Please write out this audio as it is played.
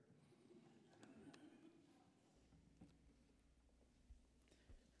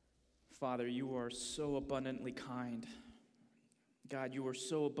Father, you are so abundantly kind. God, you are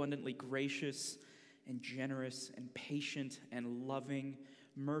so abundantly gracious and generous and patient and loving,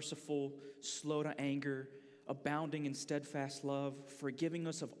 merciful, slow to anger, abounding in steadfast love, forgiving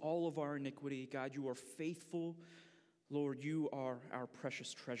us of all of our iniquity. God, you are faithful. Lord, you are our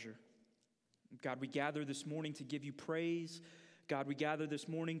precious treasure. God, we gather this morning to give you praise. God, we gather this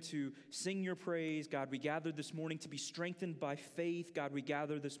morning to sing your praise. God, we gather this morning to be strengthened by faith. God, we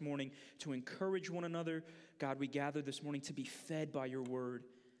gather this morning to encourage one another. God, we gather this morning to be fed by your word.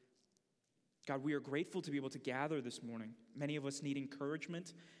 God, we are grateful to be able to gather this morning. Many of us need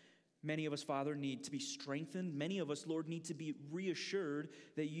encouragement. Many of us, Father, need to be strengthened. Many of us, Lord, need to be reassured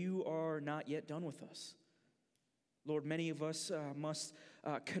that you are not yet done with us. Lord, many of us must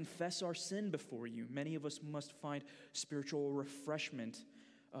confess our sin before you. Many of us must find spiritual refreshment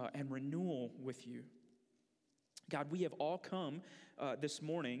and renewal with you. God, we have all come this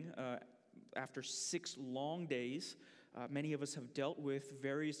morning after 6 long days. Many of us have dealt with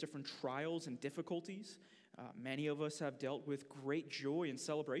various different trials and difficulties. Many of us have dealt with great joy and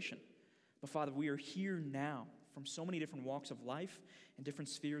celebration. But Father, we are here now from so many different walks of life and different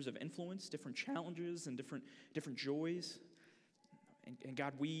spheres of influence, different challenges and different joys. And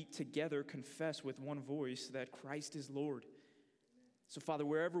God, we together confess with one voice that Christ is Lord. So Father,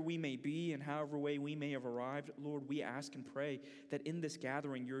 wherever we may be and however way we may have arrived, Lord, we ask and pray that in this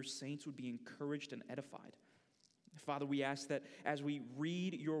gathering your saints would be encouraged and edified. Father, we ask that as we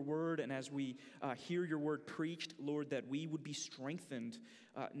read your word and as we hear your word preached, Lord, that we would be strengthened,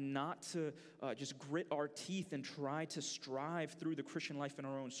 not to just grit our teeth and try to strive through the Christian life in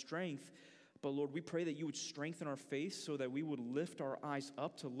our own strength, but Lord, we pray that you would strengthen our faith so that we would lift our eyes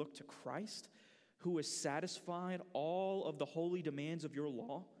up to look to Christ, who has satisfied all of the holy demands of your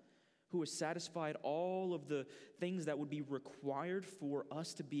law, who has satisfied all of the things that would be required for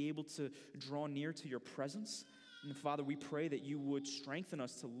us to be able to draw near to your presence. And Father, we pray that you would strengthen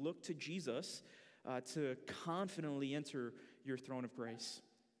us to look to Jesus, to confidently enter your throne of grace.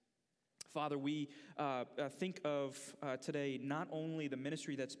 Father, we think of today not only the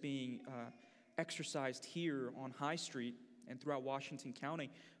ministry that's being exercised here on High Street and throughout Washington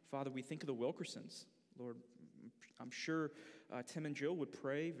County. Father, we think of the Wilkersons. Lord, I'm sure Tim and Jill would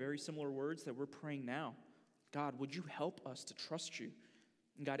pray very similar words that we're praying now. God, would you help us to trust you?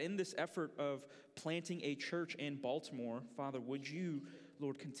 And God, in this effort of planting a church in Baltimore, Father, would you,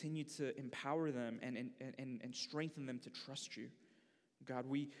 Lord, continue to empower them and strengthen them to trust you? God,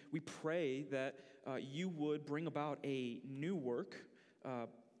 we pray that you would bring about a new work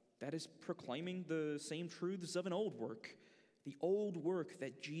that is proclaiming the same truths of an old work, the old work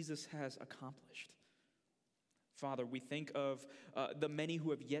that Jesus has accomplished. Father, we think of the many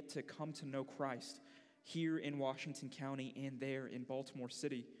who have yet to come to know Christ here in Washington County and there in Baltimore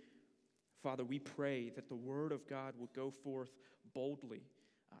City. Father, we pray that the word of God will go forth boldly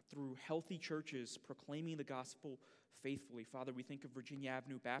through healthy churches proclaiming the gospel faithfully. Father, we think of Virginia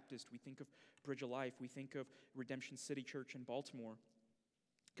Avenue Baptist. We think of Bridge of Life. We think of Redemption City Church in Baltimore.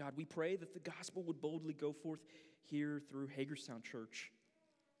 God, we pray that the gospel would boldly go forth here through Hagerstown Church.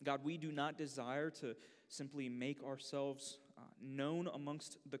 God, we do not desire to simply make ourselves known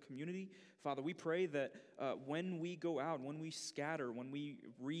amongst the community. Father, we pray that when we go out, when we scatter, when we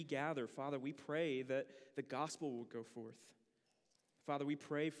regather, Father, we pray that the gospel will go forth. Father, we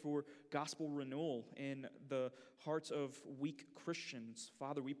pray for gospel renewal in the hearts of weak Christians.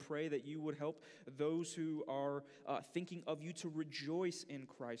 Father, we pray that you would help those who are thinking of you to rejoice in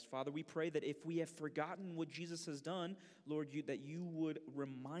Christ. Father, we pray that if we have forgotten what Jesus has done, Lord, that you would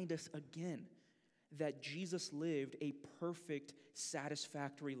remind us again that Jesus lived a perfect,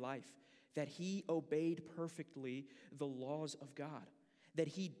 satisfactory life, that he obeyed perfectly the laws of God, that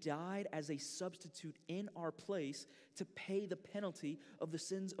he died as a substitute in our place to pay the penalty of the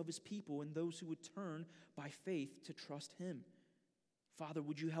sins of his people and those who would turn by faith to trust him. Father,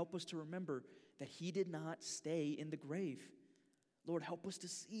 would you help us to remember that he did not stay in the grave? Lord, help us to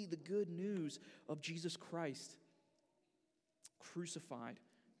see the good news of Jesus Christ, crucified,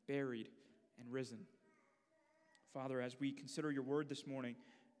 buried, and risen. Father, as we consider your word this morning,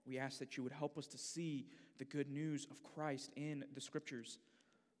 we ask that you would help us to see the good news of Christ in the Scriptures.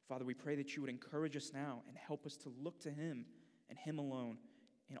 Father, we pray that you would encourage us now and help us to look to him and him alone.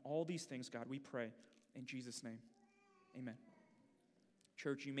 In all these things, God, we pray in Jesus' name. Amen.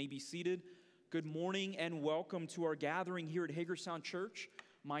 Church, you may be seated. Good morning and welcome to our gathering here at Hagerstown Church.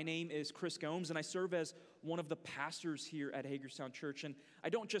 My name is Chris Gomes, and I serve as one of the pastors here at Hagerstown Church. And I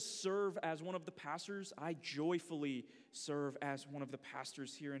don't just serve as one of the pastors, I joyfully serve as one of the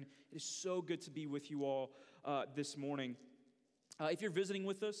pastors here. And it is so good to be with you all this morning. If you're visiting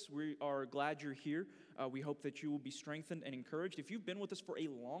with us, we are glad you're here. We hope that you will be strengthened and encouraged. If you've been with us for a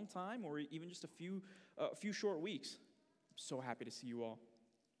long time or even just a few short weeks, I'm so happy to see you all.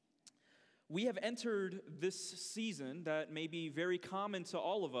 We have entered this season that may be very common to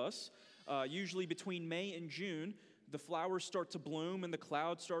all of us. Usually between May and June, the flowers start to bloom and the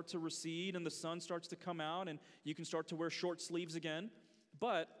clouds start to recede and the sun starts to come out and you can start to wear short sleeves again.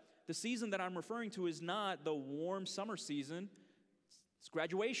 But the season that I'm referring to is not the warm summer season. It's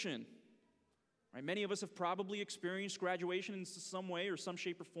graduation. Right? Many of us have probably experienced graduation in some way or some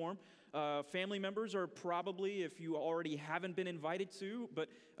shape or form. Family members are probably, if you already haven't been invited to, but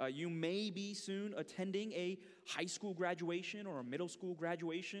you may be soon attending a high school graduation or a middle school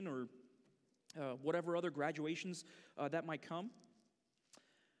graduation or whatever other graduations that might come.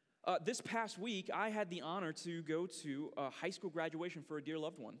 This past week, I had the honor to go to a high school graduation for a dear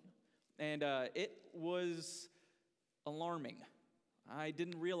loved one. And it was alarming. I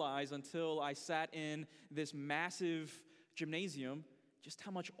didn't realize until I sat in this massive gymnasium just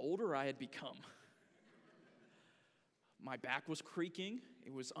how much older I had become. My back was creaking.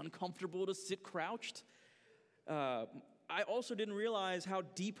 It was uncomfortable to sit crouched. I also didn't realize how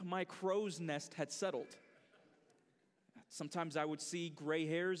deep my crow's nest had settled. Sometimes I would see gray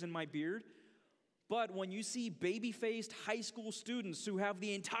hairs in my beard. But when you see baby-faced high school students who have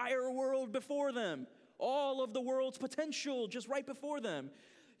the entire world before them, all of the world's potential just right before them,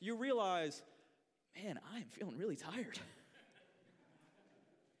 you realize, man, I am feeling really tired.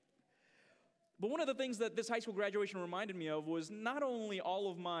 But one of the things that this high school graduation reminded me of was not only all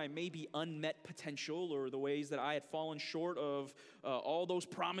of my maybe unmet potential or the ways that I had fallen short of all those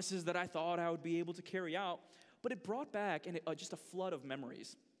promises that I thought I would be able to carry out, but it brought back just a flood of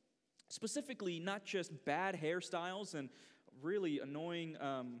memories. Specifically, not just bad hairstyles and really annoying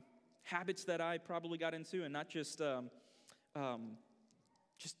habits that I probably got into, and not just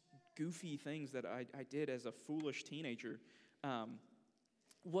goofy things that I did as a foolish teenager.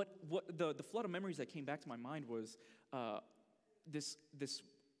 What the flood of memories that came back to my mind was this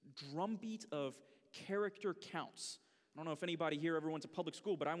drumbeat of character counts. I don't know if anybody here ever went to public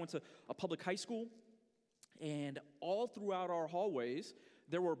school, but I went to a public high school, and all throughout our hallways,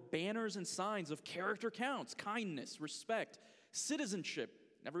 there were banners and signs of character counts, kindness, respect, citizenship.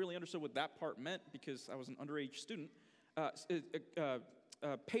 Never really understood what that part meant because I was an underage student.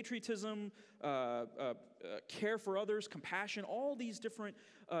 Patriotism, care for others, compassion, all these different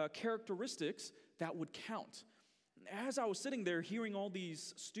characteristics that would count. As I was sitting there hearing all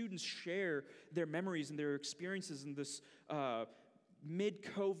these students share their memories and their experiences in this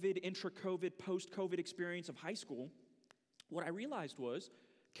mid-COVID, intra-COVID, post-COVID experience of high school, what I realized was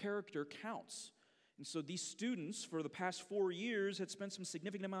character counts. And so these students, for the past 4 years, had spent some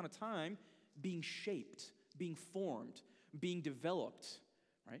significant amount of time being shaped, being formed, being developed,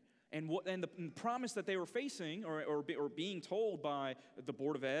 right? And the promise that they were facing or being told by the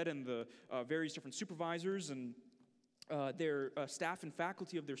Board of Ed and the various different supervisors and their staff and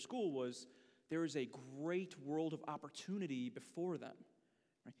faculty of their school was there is a great world of opportunity before them.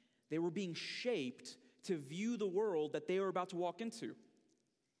 Right? They were being shaped to view the world that they were about to walk into.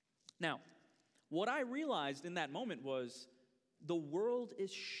 Now, what I realized in that moment was the world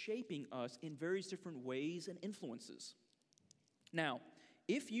is shaping us in various different ways and influences. Now,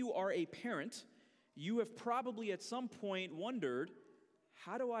 if you are a parent, you have probably at some point wondered,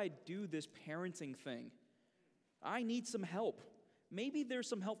 how do I do this parenting thing? I need some help. Maybe there's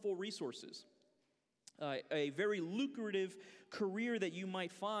some helpful resources. A very lucrative career that you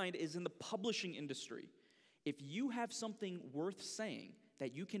might find is in the publishing industry. If you have something worth saying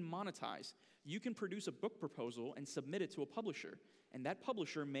that you can monetize, you can produce a book proposal and submit it to a publisher. And that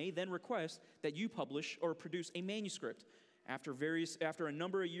publisher may then request that you publish or produce a manuscript. After a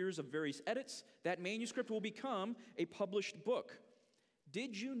number of years of various edits, that manuscript will become a published book.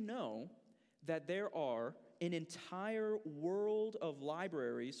 Did you know that there are an entire world of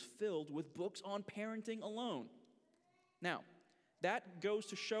libraries filled with books on parenting alone? Now, that goes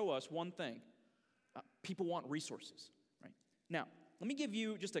to show us one thing. People want resources, right? Now, let me give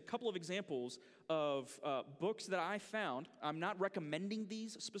you just a couple of examples of books that I found. I'm not recommending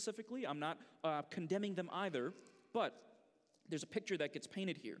these specifically. I'm not condemning them either. But there's a picture that gets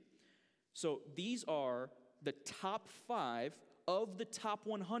painted here. So these are the top 5 of the top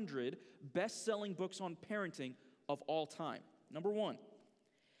 100 best-selling books on parenting of all time. Number 1,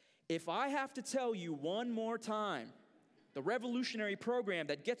 If I have to tell you one more time, the revolutionary program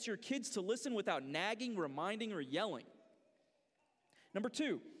that gets your kids to listen without nagging, reminding, or yelling. Number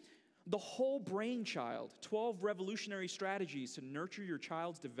 2, The Whole Brain Child, 12 revolutionary strategies to nurture your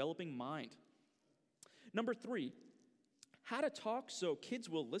child's developing mind. Number 3, how to talk so kids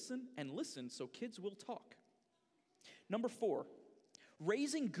will listen, and listen so kids will talk. Number 4,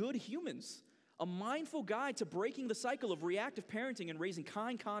 raising good humans, a mindful guide to breaking the cycle of reactive parenting and raising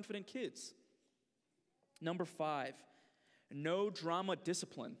kind, confident kids. Number 5, no drama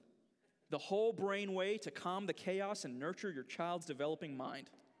discipline, the whole brain way to calm the chaos and nurture your child's developing mind.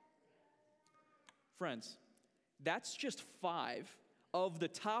 Friends, that's just 5 of the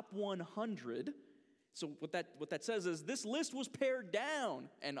top 100. So what that says is this list was pared down,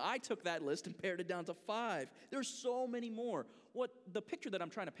 and I took that list and pared it down to 5. There's so many more. What the picture that I'm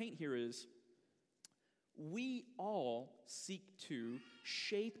trying to paint here is we all seek to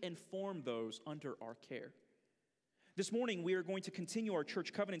shape and form those under our care. This morning, we are going to continue our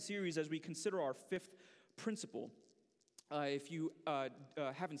Church Covenant series as we consider our 5th principle. If you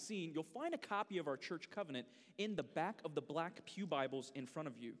haven't seen, you'll find a copy of our Church Covenant in the back of the black pew Bibles in front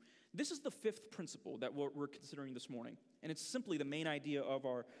of you. This is the 5th principle that we're considering this morning, and it's simply the main idea of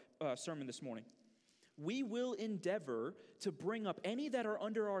our sermon this morning. We will endeavor to bring up any that are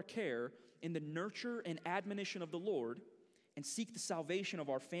under our care in the nurture and admonition of the Lord, and seek the salvation of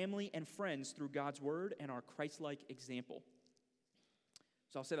our family and friends through God's word and our Christ-like example.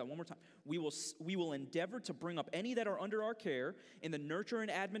 So I'll say that one more time. We will endeavor to bring up any that are under our care in the nurture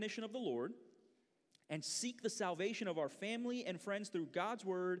and admonition of the Lord, and seek the salvation of our family and friends through God's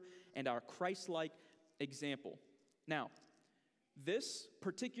word and our Christ-like example. Now, this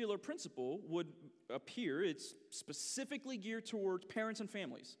particular principle would appear, it's specifically geared towards parents and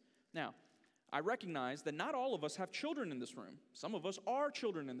families. Now, I recognize that not all of us have children in this room. Some of us are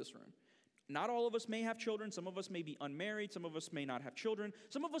children in this room. Not all of us may have children. Some of us may be unmarried. Some of us may not have children.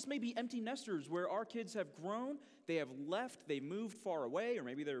 Some of us may be empty nesters where our kids have grown, they have left, they moved far away, or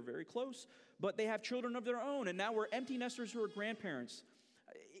maybe they're very close, but they have children of their own, and now we're empty nesters who are grandparents.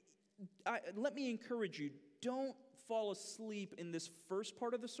 Let me encourage you, don't fall asleep in this first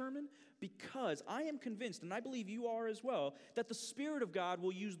part of the sermon, because I am convinced, and I believe you are as well, that the Spirit of God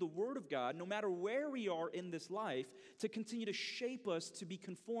will use the Word of God, no matter where we are in this life, to continue to shape us to be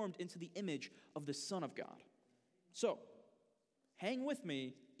conformed into the image of the Son of God. So, hang with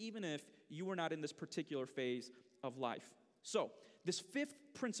me, even if you are not in this particular phase of life. So, this 5th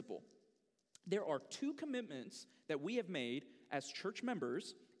principle, there are 2 commitments that we have made as church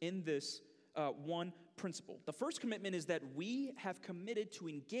members in this one principle. The first commitment is that we have committed to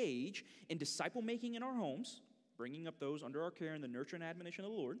engage in disciple making in our homes, bringing up those under our care in the nurture and admonition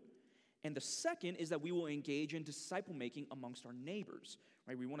of the Lord. And the second is that we will engage in disciple making amongst our neighbors.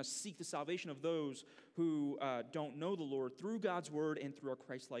 Right? We want to seek the salvation of those who don't know the Lord through God's word and through our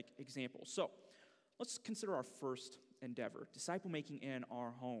Christ-like example. So let's consider our first endeavor, disciple making in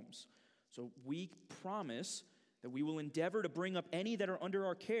our homes. So we promise that we will endeavor to bring up any that are under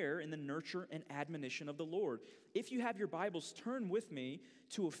our care in the nurture and admonition of the Lord. If you have your Bibles, turn with me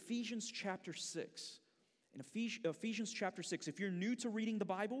to Ephesians chapter 6. In Ephesians chapter 6, if you're new to reading the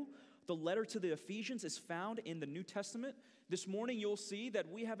Bible, the letter to the Ephesians is found in the New Testament. This morning you'll see that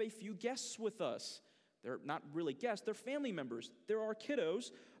we have a few guests with us. They're not really guests, they're family members. There are kiddos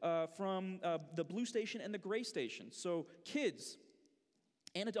from the blue station and the gray station. So kids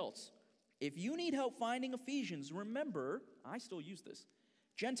and adults, if you need help finding Ephesians, remember, I still use this.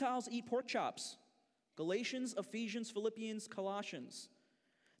 Gentiles eat pork chops. Galatians, Ephesians, Philippians, Colossians.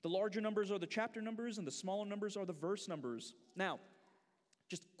 The larger numbers are the chapter numbers, and the smaller numbers are the verse numbers. Now,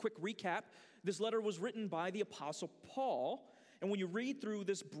 just a quick recap. This letter was written by the Apostle Paul, and when you read through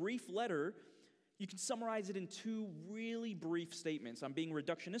this brief letter, you can summarize it in 2 really brief statements. I'm being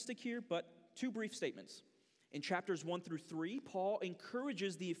reductionistic here, but 2 brief statements. In chapters 1 through 3, Paul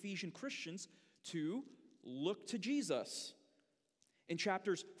encourages the Ephesian Christians to look to Jesus. In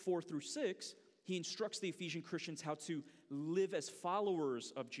chapters 4 through 6, he instructs the Ephesian Christians how to live as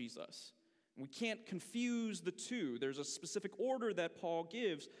followers of Jesus. We can't confuse the 2. There's a specific order that Paul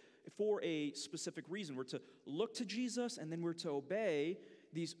gives for a specific reason. We're to look to Jesus, and then we're to obey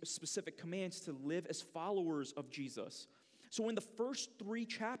these specific commands to live as followers of Jesus. So in the first 3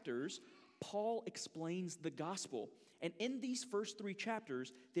 chapters, Paul explains the gospel. And in these first 3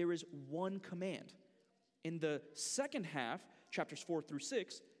 chapters, there is one command. In the second half, chapters 4 through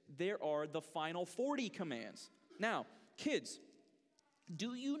 6, there are the final 40 commands. Now, kids,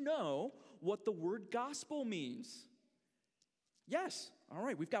 do you know what the word gospel means? Yes. All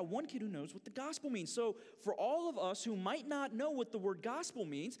right, we've got one kid who knows what the gospel means. So for all of us who might not know what the word gospel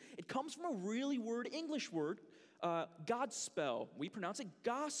means, it comes from a really English word, Godspell. We pronounce it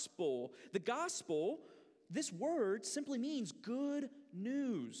gospel. The gospel, this word simply means good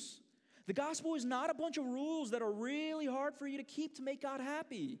news. The gospel is not a bunch of rules that are really hard for you to keep to make God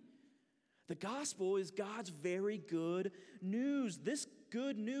happy. The gospel is God's very good news. This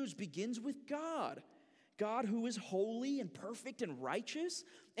good news begins with God. God who is holy and perfect and righteous,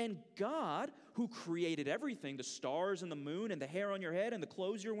 and God who created everything, the stars and the moon and the hair on your head and the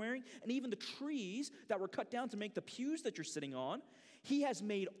clothes you're wearing, and even the trees that were cut down to make the pews that you're sitting on. He has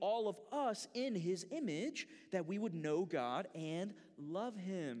made all of us in his image that we would know God and love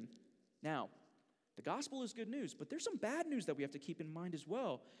him. Now, the gospel is good news, but there's some bad news that we have to keep in mind as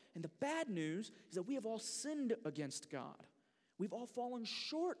well. And the bad news is that we have all sinned against God. We've all fallen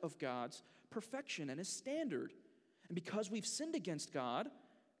short of God's perfection and his standard. And because we've sinned against God,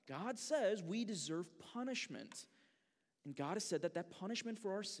 God says we deserve punishment. And God has said that that punishment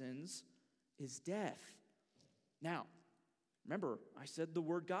for our sins is death. Now, remember, I said the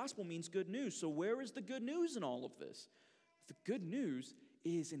word gospel means good news. So where is the good news in all of this? The good news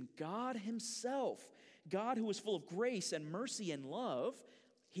is in God himself. God, who is full of grace and mercy and love,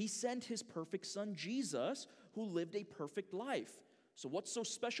 he sent his perfect son, Jesus, who lived a perfect life. So what's so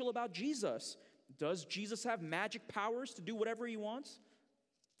special about Jesus? Does Jesus have magic powers to do whatever he wants?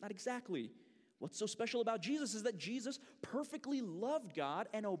 Not exactly. What's so special about Jesus is that Jesus perfectly loved God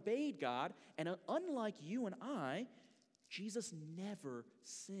and obeyed God, and unlike you and I, Jesus never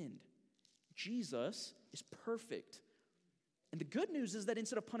sinned. Jesus is perfect. And the good news is that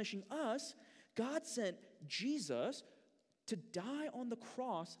instead of punishing us, God sent Jesus to die on the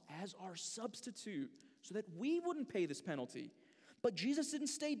cross as our substitute so that we wouldn't pay this penalty. But Jesus didn't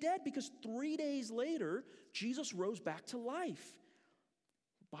stay dead because 3 days later, Jesus rose back to life.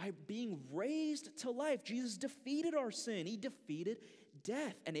 By being raised to life, Jesus defeated our sin. He defeated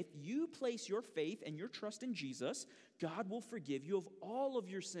death. And if you place your faith and your trust in Jesus, God will forgive you of all of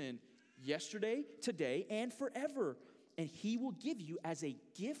your sin, yesterday, today, and forever. And he will give you as a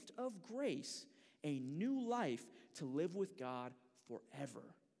gift of grace a new life to live with God forever.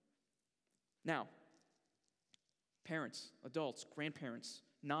 Now, parents, adults, grandparents,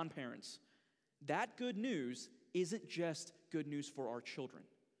 non-parents, that good news isn't just good news for our children.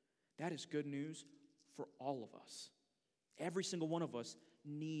 That is good news for all of us. Every single one of us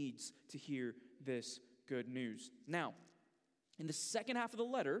needs to hear this good news. Now, in the second half of the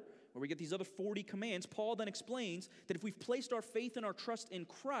letter, where we get these other 40 commands, Paul then explains that if we've placed our faith and our trust in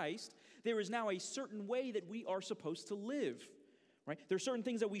Christ, there is now a certain way that we are supposed to live. Right? There are certain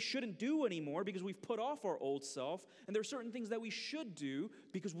things that we shouldn't do anymore because we've put off our old self, and there are certain things that we should do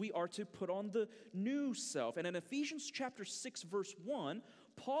because we are to put on the new self. And in Ephesians chapter 6, verse 1,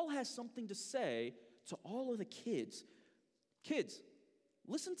 Paul has something to say to all of the kids. Kids,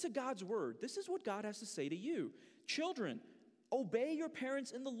 listen to God's word. This is what God has to say to you. Children, obey your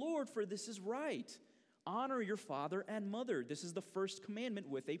parents in the Lord, for this is right. Honor your father and mother. This is the first commandment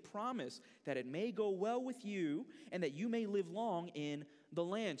with a promise, that it may go well with you and that you may live long in the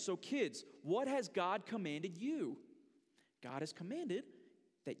land. So kids, what has God commanded you? God has commanded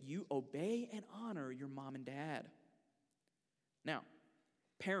that you obey and honor your mom and dad. Now,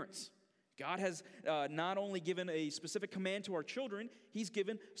 parents, God has not only given a specific command to our children, he's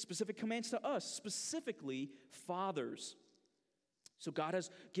given specific commands to us, specifically fathers. So God has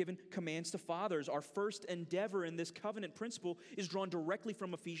given commands to fathers. Our first endeavor in this covenant principle is drawn directly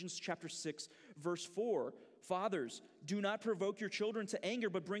from Ephesians chapter 6, verse 4. Fathers, do not provoke your children to anger,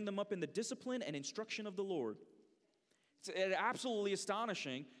 but bring them up in the discipline and instruction of the Lord. It's absolutely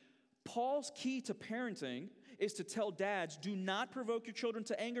astonishing. Paul's key to parenting is to tell dads, do not provoke your children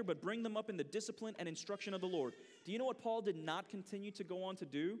to anger, but bring them up in the discipline and instruction of the Lord. Do you know what Paul did not continue to go on to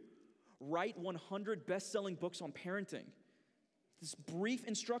do? Write 100 best-selling books on parenting. This brief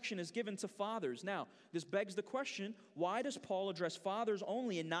instruction is given to fathers. Now, this begs the question, why does Paul address fathers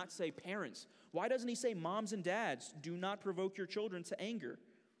only and not say parents? Why doesn't he say moms and dads, do not provoke your children to anger?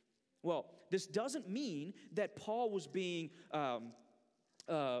 Well, this doesn't mean that Paul was being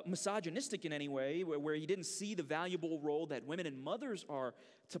misogynistic in any way, where he didn't see the valuable role that women and mothers are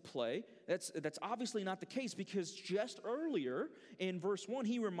to play. That's obviously not the case, because just earlier in verse 1,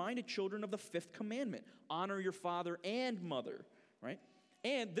 he reminded children of the fifth commandment, honor your father and mother. Right?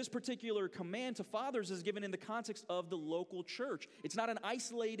 And this particular command to fathers is given in the context of the local church. It's not an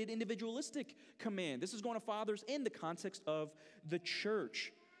isolated, individualistic command. This is going to fathers in the context of the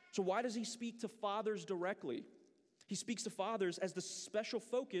church. So why does he speak to fathers directly? He speaks to fathers as the special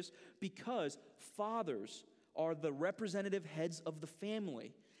focus because fathers are the representative heads of the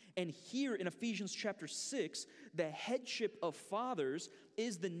family. And here in Ephesians chapter 6, the headship of fathers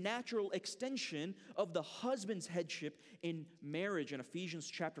is the natural extension of the husband's headship in marriage in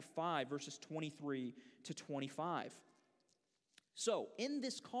Ephesians chapter 5, verses 23 to 25. So, in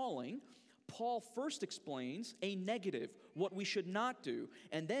this calling, Paul first explains a negative what we should not do.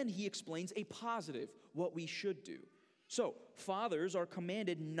 And then he explains a positive, what we should do. So, fathers are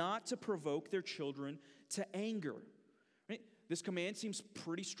commanded not to provoke their children to anger. Right? This command seems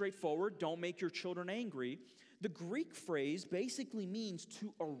pretty straightforward. Don't make your children angry. The Greek phrase basically means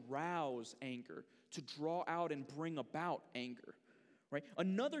to arouse anger, to draw out and bring about anger. Right?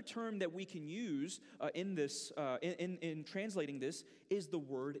 Another term that we can use in translating this is the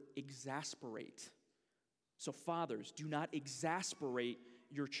word exasperate. So fathers, do not exasperate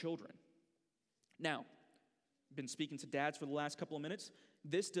your children. Now, I've been speaking to dads for the last couple of minutes.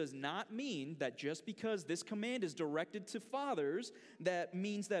 This does not mean that just because this command is directed to fathers, that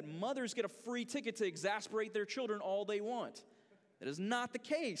means that mothers get a free ticket to exasperate their children all they want. That is not the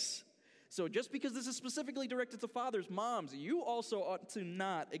case. So just because this is specifically directed to fathers, moms, you also ought to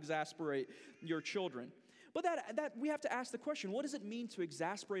not exasperate your children. But that we have to ask the question, what does it mean to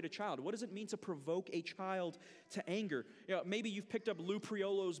exasperate a child? What does it mean to provoke a child to anger? You know, maybe you've picked up Lou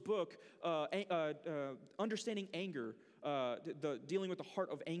Priolo's book, Understanding Anger, dealing with the heart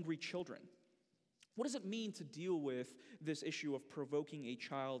of angry children. What does it mean to deal with this issue of provoking a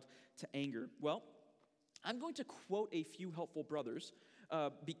child to anger? Well, I'm going to quote a few helpful brothers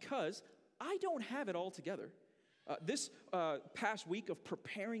because I don't have it all together. This past week of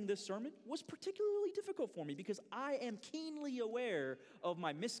preparing this sermon was particularly difficult for me because I am keenly aware of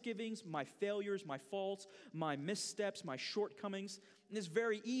my misgivings, my failures, my faults, my missteps, my shortcomings. And it's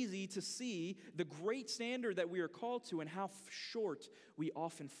very easy to see the great standard that we are called to and how short we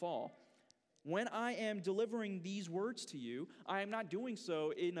often fall. When I am delivering these words to you, I am not doing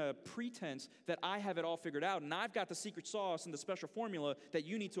so in a pretense that I have it all figured out and I've got the secret sauce and the special formula that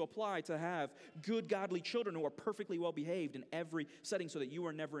you need to apply to have good, godly children who are perfectly well behaved in every setting so that you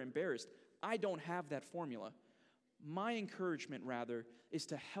are never embarrassed. I don't have that formula. My encouragement, rather, is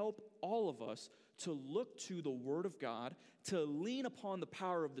to help all of us to look to the Word of God, to lean upon the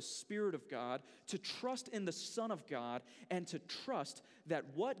power of the Spirit of God, to trust in the Son of God, and to trust that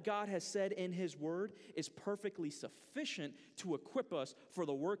what God has said in His Word is perfectly sufficient to equip us for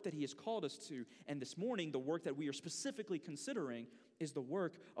the work that He has called us to. And this morning, the work that we are specifically considering is the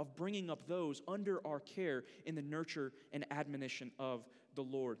work of bringing up those under our care in the nurture and admonition of the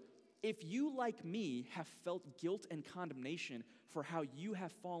Lord. If you, like me, have felt guilt and condemnation for how you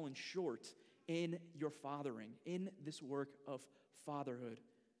have fallen short in your fathering, in this work of fatherhood,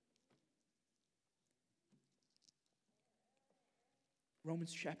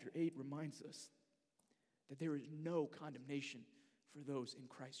 Romans chapter 8 reminds us that there is no condemnation for those in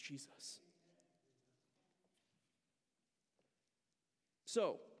Christ Jesus.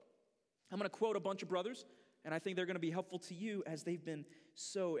 So, I'm going to quote a bunch of brothers, and I think they're going to be helpful to you as they've been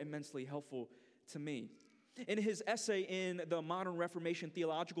so immensely helpful to me. In his essay in the Modern Reformation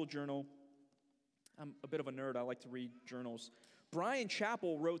Theological Journal, I'm a bit of a nerd, I like to read journals. Bryan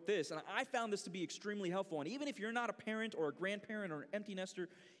Chapell wrote this, and I found this to be extremely helpful. And even if you're not a parent or a grandparent or an empty nester,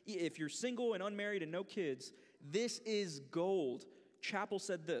 if you're single and unmarried and no kids, this is gold. Chapell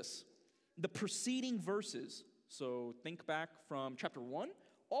said this: the preceding verses, so think back from chapter 1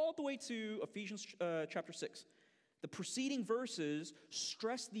 all the way to Ephesians chapter 6. The preceding verses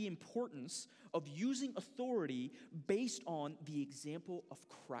stress the importance of using authority based on the example of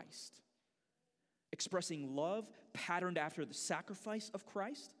Christ, expressing love patterned after the sacrifice of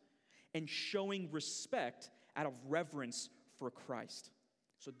Christ, and showing respect out of reverence for Christ.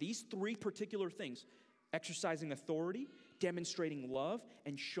 So these three particular things, exercising authority, demonstrating love,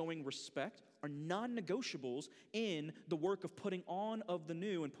 and showing respect, are non-negotiables in the work of putting on of the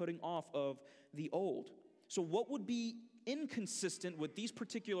new and putting off of the old. So what would be inconsistent with these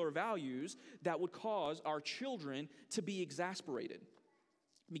particular values that would cause our children to be exasperated?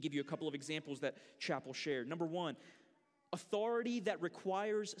 Let me give you a couple of examples that Chapell shared. Number one, authority that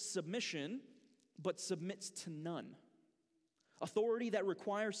requires submission but submits to none. Authority that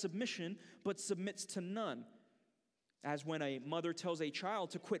requires submission but submits to none. As when a mother tells a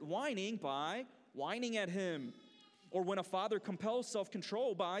child to quit whining by whining at him, or when a father compels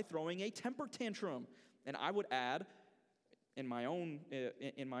self-control by throwing a temper tantrum. And I would add, in my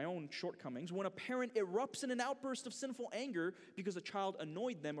own shortcomings, when a parent erupts in an outburst of sinful anger because a child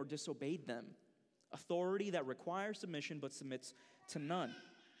annoyed them or disobeyed them. Authority that requires submission but submits to none.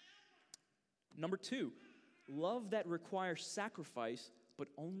 Number two, love that requires sacrifice but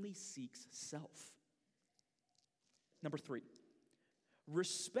only seeks self. Number three,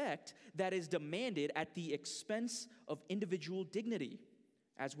 respect that is demanded at the expense of individual dignity,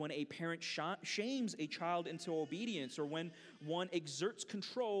 as when a parent shames a child into obedience, or when one exerts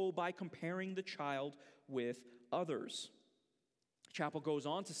control by comparing the child with others. Chapell goes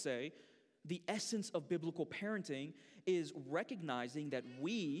on to say, The essence of biblical parenting is recognizing that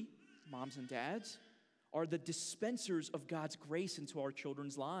we, moms and dads, are the dispensers of God's grace into our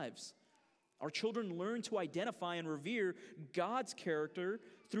children's lives. Our children learn to identify and revere God's character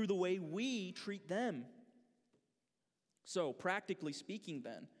through the way we treat them. So, practically speaking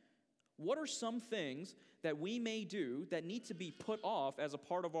then, what are some things that we may do that need to be put off as a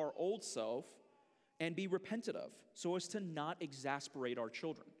part of our old self and be repented of so as to not exasperate our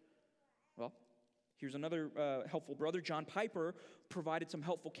children? Well, here's another helpful brother. John Piper provided some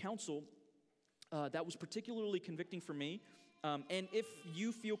helpful counsel that was particularly convicting for me. And if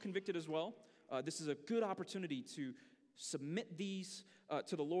you feel convicted as well, this is a good opportunity to submit these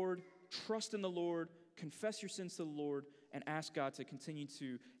to the Lord, trust in the Lord, confess your sins to the Lord, and ask God to continue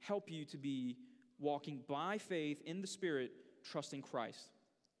to help you to be walking by faith in the Spirit, trusting Christ.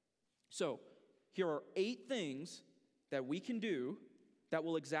 So, here are 8 things that we can do that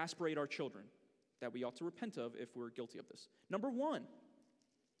will exasperate our children, that we ought to repent of if we're guilty of this. Number 1,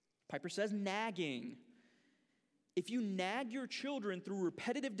 Piper says nagging. If you nag your children through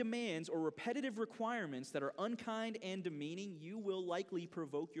repetitive demands or repetitive requirements that are unkind and demeaning, you will likely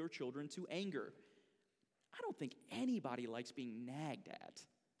provoke your children to anger. I don't think anybody likes being nagged at.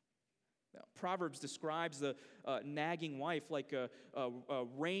 Now, Proverbs describes the nagging wife like a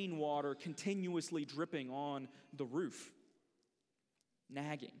rainwater continuously dripping on the roof.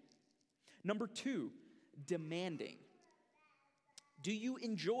 Nagging. Number 2, demanding. Do you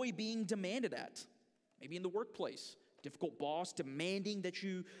enjoy being demanded at? Maybe in the workplace. Difficult boss demanding that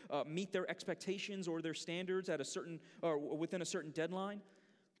you meet their expectations or their standards at a certain or within a certain deadline?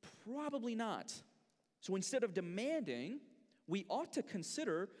 Probably not. So instead of demanding, we ought to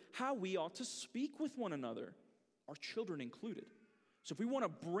consider how we ought to speak with one another, our children included. So if we want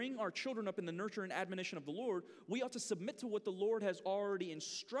to bring our children up in the nurture and admonition of the Lord, we ought to submit to what the Lord has already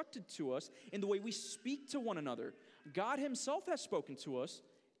instructed to us in the way we speak to one another. God himself has spoken to us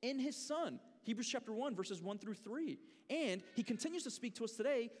in his Son, Hebrews chapter 1, verses 1 through 3. And he continues to speak to us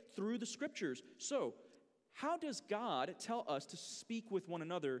today through the Scriptures. So, how does God tell us to speak with one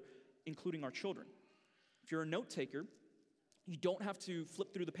another, including our children? If you're a note taker, you don't have to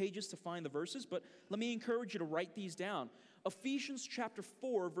flip through the pages to find the verses, but let me encourage you to write these down. Ephesians chapter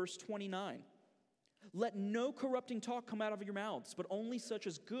 4, verse 29. Let no corrupting talk come out of your mouths, but only such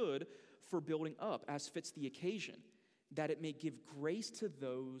as good for building up, as fits the occasion, that it may give grace to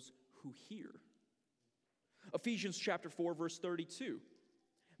those who hear. Ephesians chapter 4, verse 32.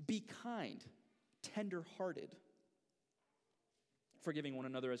 Be kind, tender-hearted, forgiving one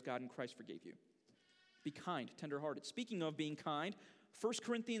another as God in Christ forgave you. Be kind, tender-hearted. Speaking of being kind, 1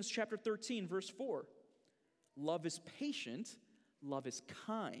 Corinthians chapter 13, verse 4. Love is patient, love is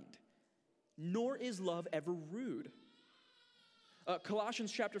kind, nor is love ever rude.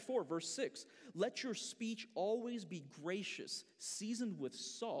 Colossians chapter 4, verse 6. Let your speech always be gracious, seasoned with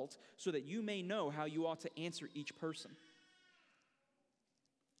salt, so that you may know how you ought to answer each person.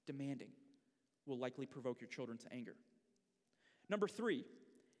 Demanding will likely provoke your children to anger. Number 3,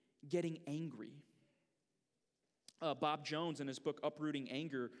 getting angry. Bob Jones, in his book Uprooting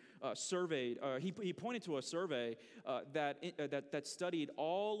Anger, surveyed. He pointed to a survey that studied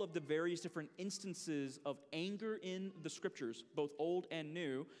all of the various different instances of anger in the Scriptures, both Old and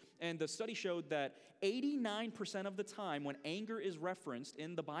New. And the study showed that 89% of the time when anger is referenced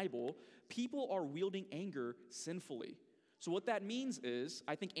in the Bible, people are wielding anger sinfully. So what that means is,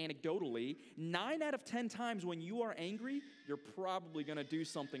 I think anecdotally, 9 out of 10 times when you are angry, you're probably going to do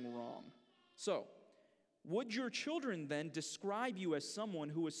something wrong. So, would your children then describe you as someone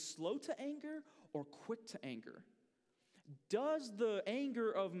who is slow to anger or quick to anger? Does the anger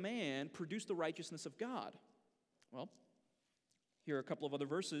of man produce the righteousness of God? Well, here are a couple of other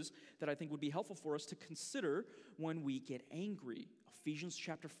verses that I think would be helpful for us to consider when we get angry. Ephesians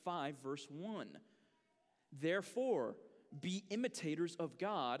chapter 5, verse 1. Therefore, be imitators of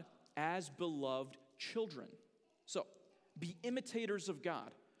God as beloved children. So, be imitators of God.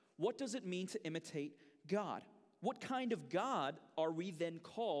 What does it mean to imitate God? What kind of God are we then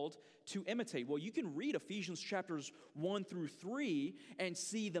called to imitate? Well, you can read Ephesians chapters 1 through 3 and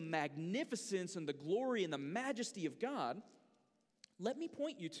see the magnificence and the glory and the majesty of God. Let me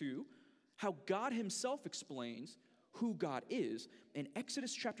point you to how God himself explains who God is in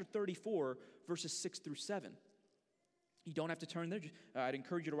Exodus chapter 34, verses 6 through 7. You don't have to turn there. I'd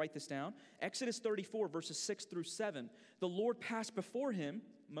encourage you to write this down. Exodus 34, verses 6 through 7. The Lord passed before him,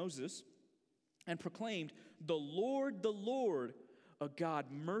 Moses, and proclaimed, the Lord, a God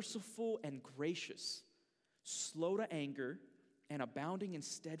merciful and gracious, slow to anger, and abounding in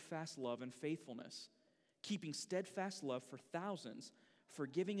steadfast love and faithfulness, keeping steadfast love for thousands,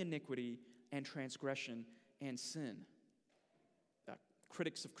 forgiving iniquity, and transgression and sin.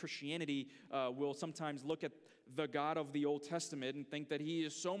 Critics of Christianity will sometimes look at the God of the Old Testament and think that he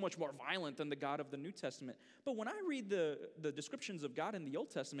is so much more violent than the God of the New Testament. But when I read the descriptions of God in the Old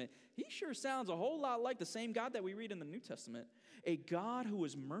Testament, he sure sounds a whole lot like the same God that we read in the New Testament. A God who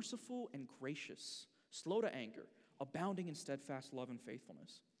is merciful and gracious, slow to anger, abounding in steadfast love and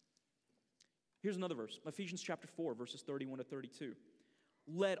faithfulness. Here's another verse, Ephesians chapter 4, verses 31 to 32.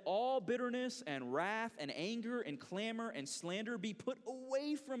 Let all bitterness and wrath and anger and clamor and slander be put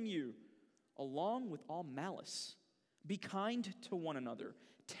away from you, along with all malice. Be kind to one another,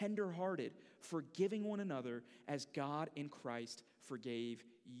 tender-hearted, forgiving one another as God in Christ forgave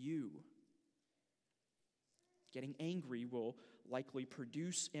you. Getting angry will likely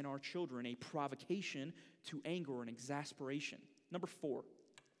produce in our children a provocation to anger and exasperation. Number 4,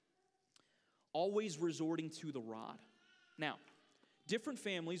 always resorting to the rod. Now, different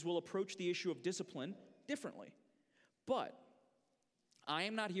families will approach the issue of discipline differently. But I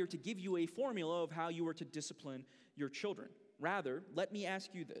am not here to give you a formula of how you are to discipline your children. Rather, let me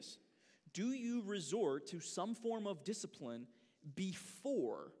ask you this. Do you resort to some form of discipline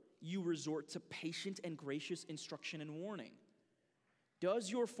before you resort to patient and gracious instruction and warning?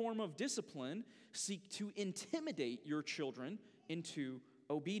 Does your form of discipline seek to intimidate your children into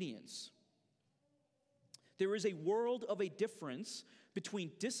obedience? There is a world of a difference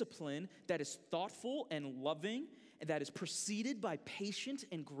between discipline that is thoughtful and loving, and that is preceded by patient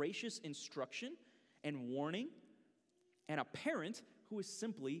and gracious instruction and warning, and a parent who is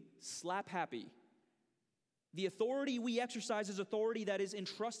simply slap happy. The authority we exercise is authority that is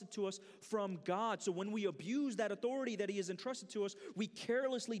entrusted to us from God. So when we abuse that authority that he has entrusted to us, we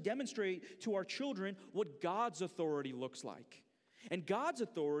carelessly demonstrate to our children what God's authority looks like. And God's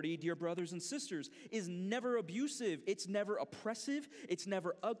authority, dear brothers and sisters, is never abusive, it's never oppressive, it's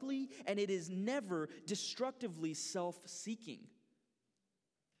never ugly, and it is never destructively self-seeking.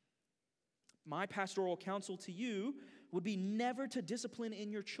 My pastoral counsel to you would be never to discipline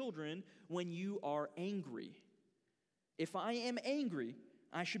in your children when you are angry. If I am angry,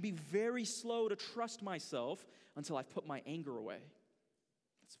 I should be very slow to trust myself until I've put my anger away.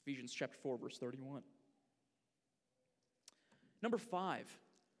 That's Ephesians chapter 4, verse 31. Number 5,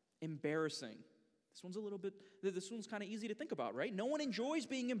 embarrassing. This one's kind of easy to think about, right? No one enjoys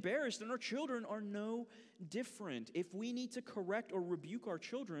being embarrassed, and our children are no different. If we need to correct or rebuke our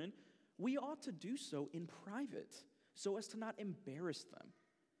children, we ought to do so in private, so as to not embarrass them.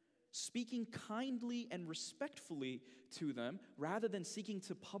 Speaking kindly and respectfully to them, rather than seeking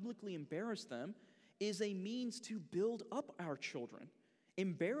to publicly embarrass them, is a means to build up our children.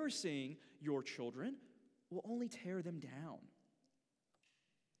 Embarrassing your children will only tear them down.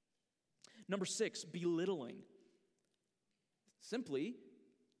 Number 6, belittling. Simply,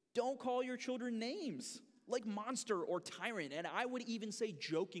 don't call your children names like monster or tyrant, and I would even say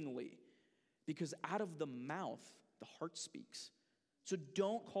jokingly, because out of the mouth, the heart speaks. So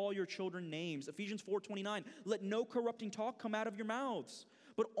don't call your children names. Ephesians 4:29, let no corrupting talk come out of your mouths,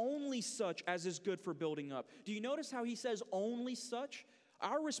 but only such as is good for building up. Do you notice how he says only such?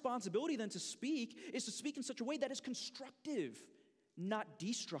 Our responsibility then to speak is to speak in such a way that is constructive, not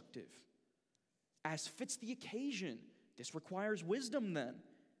destructive, as fits the occasion. This requires wisdom then,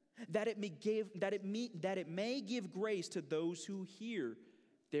 that it may give grace to those who hear.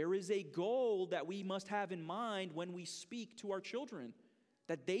 There is a goal that we must have in mind when we speak to our children,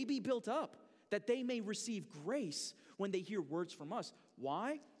 that they be built up, that they may receive grace when they hear words from us.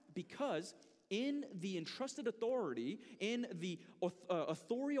 Why? Because in the entrusted authority, in the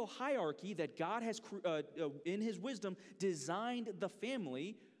authorial hierarchy that God has, in his wisdom, designed the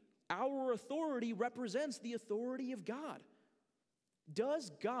family, our authority represents the authority of God.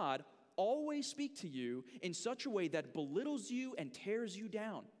 Does God always speak to you in such a way that belittles you and tears you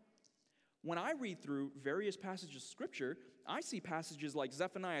down? When I read through various passages of Scripture, I see passages like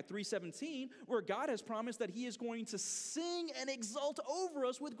Zephaniah 3:17, where God has promised that he is going to sing and exult over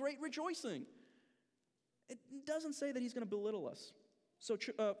us with great rejoicing. It doesn't say that he's going to belittle us. So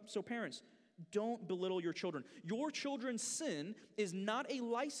parents, don't belittle your children. Your children's sin is not a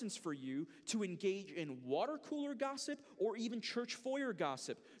license for you to engage in water cooler gossip or even church foyer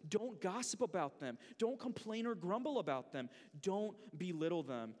gossip. Don't gossip about them. Don't complain or grumble about them. Don't belittle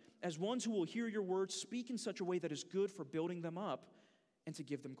them. As ones who will hear your words, speak in such a way that is good for building them up and to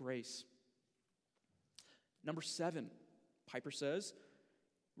give them grace. Number 7, Piper says,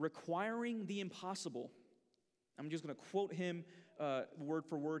 requiring the impossible. I'm just going to quote him word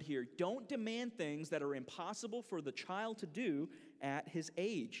for word here. Don't demand things that are impossible for the child to do at his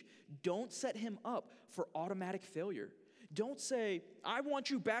age. Don't set him up for automatic failure. Don't say, I want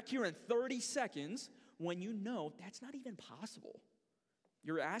you back here in 30 seconds, when you know that's not even possible.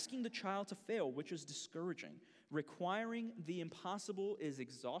 You're asking the child to fail, which is discouraging. Requiring the impossible is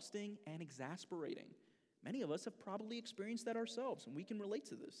exhausting and exasperating. Many of us have probably experienced that ourselves, and we can relate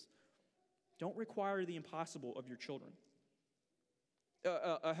to this. Don't require the impossible of your children.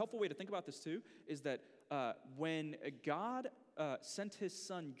 A helpful way to think about this, too, is that when God sent his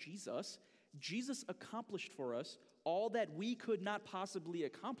son Jesus, Jesus accomplished for us all that we could not possibly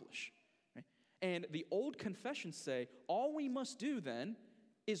accomplish. Right? And the old confessions say, all we must do then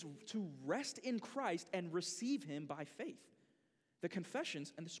is to rest in Christ and receive him by faith. The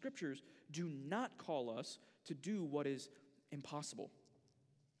confessions and the scriptures do not call us to do what is impossible.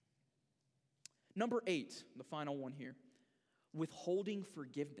 Number 8, the final one here, withholding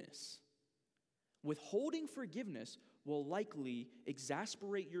forgiveness. Withholding forgiveness will likely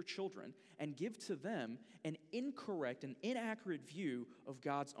exasperate your children and give to them an incorrect and inaccurate view of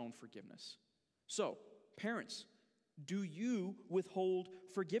God's own forgiveness. So, parents, do you withhold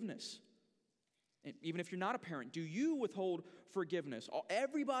forgiveness? And even if you're not a parent, do you withhold forgiveness?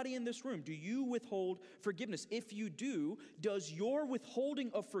 Everybody in this room, do you withhold forgiveness? If you do, does your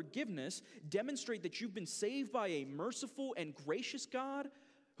withholding of forgiveness demonstrate that you've been saved by a merciful and gracious God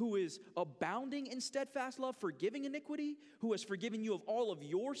who is abounding in steadfast love, forgiving iniquity, who has forgiven you of all of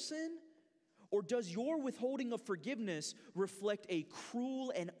your sin? Or does your withholding of forgiveness reflect a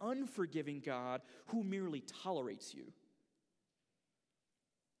cruel and unforgiving God who merely tolerates you?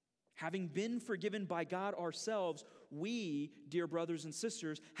 Having been forgiven by God ourselves, we, dear brothers and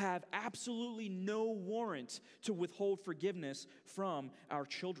sisters, have absolutely no warrant to withhold forgiveness from our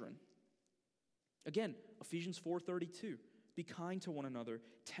children. Again, Ephesians 4:32, be kind to one another,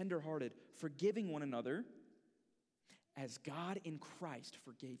 tenderhearted, forgiving one another, as God in Christ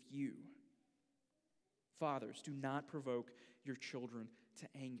forgave you. Fathers, do not provoke your children to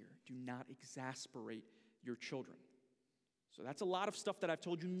anger. Do not exasperate your children. So that's a lot of stuff that I've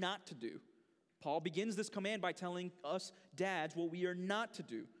told you not to do. Paul begins this command by telling us dads what we are not to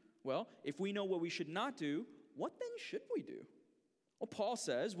do. Well, if we know what we should not do, what then should we do? Well, Paul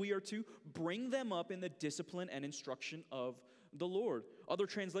says we are to bring them up in the discipline and instruction of the Lord. Other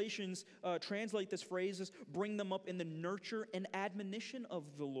translations translate this phrase as bring them up in the nurture and admonition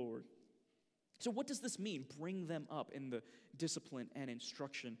of the Lord. So what does this mean, bring them up in the discipline and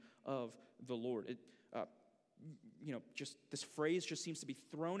instruction of the Lord? Just this phrase just seems to be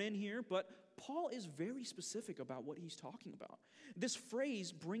thrown in here, but Paul is very specific about what he's talking about. This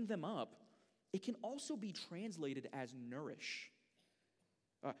phrase, bring them up, it can also be translated as nourish.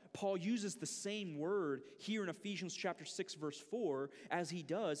 Paul uses the same word here in Ephesians chapter 6, verse 4, as he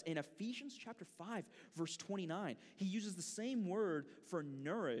does in Ephesians chapter 5, verse 29. He uses the same word for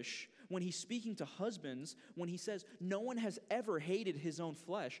nourish when he's speaking to husbands, when he says, no one has ever hated his own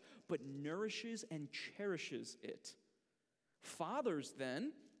flesh, but nourishes and cherishes it. Fathers,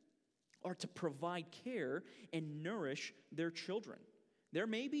 then, are to provide care and nourish their children. There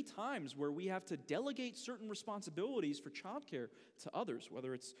may be times where we have to delegate certain responsibilities for childcare to others,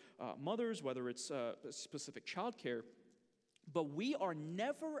 whether it's mothers, whether it's specific childcare. But we are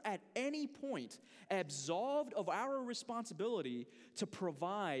never at any point absolved of our responsibility to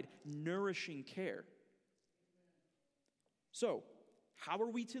provide nourishing care. So, how are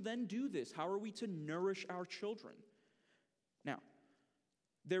we to then do this? How are we to nourish our children? Now,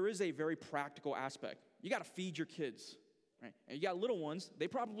 there is a very practical aspect. You got to feed your kids. Right? And you got little ones, they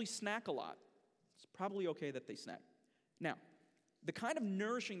probably snack a lot. It's probably okay that they snack. Now, the kind of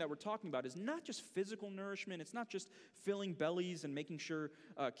nourishing that we're talking about is not just physical nourishment. It's not just filling bellies and making sure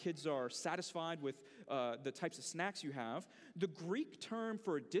kids are satisfied with the types of snacks you have. The Greek term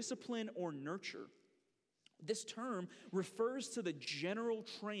for discipline or nurture, this term refers to the general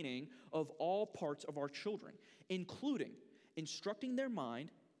training of all parts of our children, including instructing their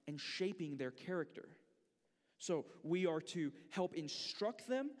mind and shaping their character. So we are to help instruct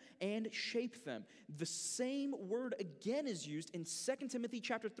them and shape them. The same word again is used in 2 Timothy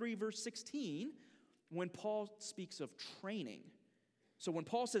chapter 3, verse 16, when Paul speaks of training. So when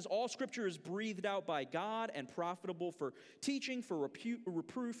Paul says all scripture is breathed out by God and profitable for teaching, for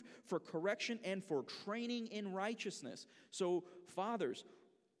reproof, for correction, and for training in righteousness. So fathers,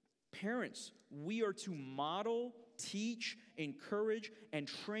 parents, we are to model, teach, encourage, and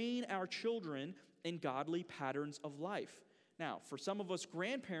train our children in godly patterns of life. Now, for some of us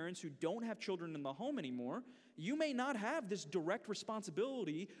grandparents who don't have children in the home anymore, you may not have this direct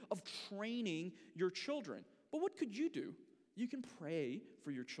responsibility of training your children. But what could you do? You can pray for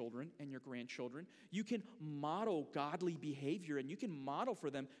your children and your grandchildren. You can model godly behavior, and you can model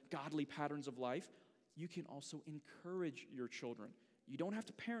for them godly patterns of life. you can also encourage your children. You don't have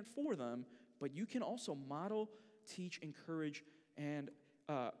to parent for them, but you can also model, teach, encourage, and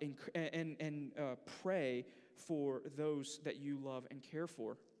pray for those that you love and care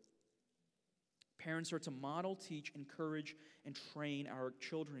for. Parents are to model, teach, encourage, and train our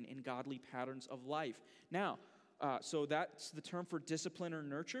children in godly patterns of life. Now, so that's the term for discipline or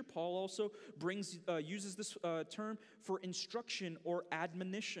nurture. Paul also uses this term for instruction or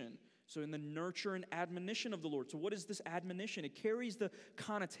admonition. So in the nurture and admonition of the Lord. So what is this admonition? It carries the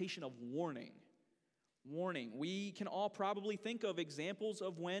connotation of warning. Warning. We can all probably think of examples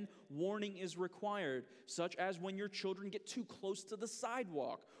of when warning is required, such as when your children get too close to the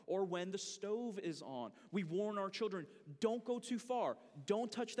sidewalk or when the stove is on. We warn our children, don't go too far.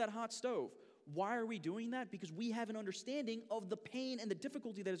 Don't touch that hot stove. Why are we doing that? Because we have an understanding of the pain and the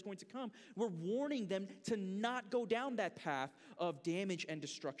difficulty that is going to come. We're warning them to not go down that path of damage and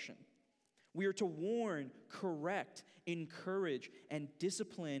destruction. We are to warn, correct, encourage, and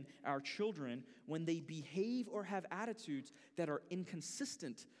discipline our children when they behave or have attitudes that are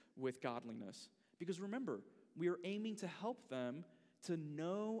inconsistent with godliness. Because remember, we are aiming to help them to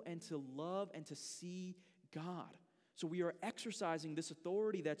know and to love and to see God. So we are exercising this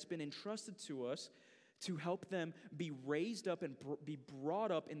authority that's been entrusted to us to help them be raised up and be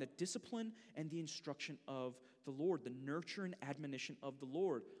brought up in the discipline and the instruction of the Lord, the nurture and admonition of the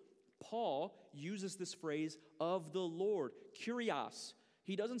Lord. Paul uses this phrase, of the Lord, kurios.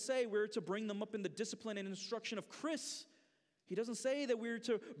 He doesn't say we're to bring them up in the discipline and instruction of Chris. He doesn't say that we're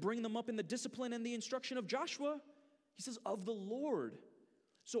to bring them up in the discipline and the instruction of Joshua. He says, of the Lord.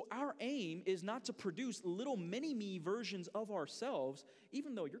 So our aim is not to produce little mini-me versions of ourselves,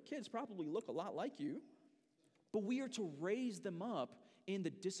 even though your kids probably look a lot like you, but we are to raise them up in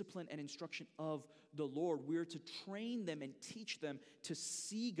the discipline and instruction of the Lord. We are to train them and teach them to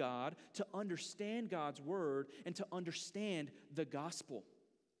see God, to understand God's word, and to understand the gospel.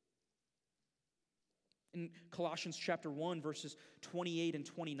 In Colossians chapter 1, verses 28 and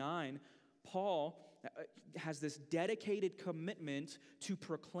 29, Paul has this dedicated commitment to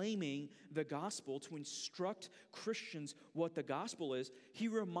proclaiming the gospel, to instruct Christians what the gospel is. He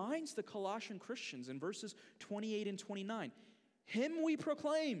reminds the Colossian Christians in verses 28 and 29, Him we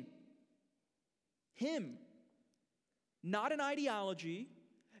proclaim. Him. Not an ideology,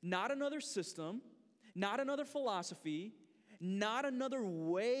 not another system, not another philosophy, not another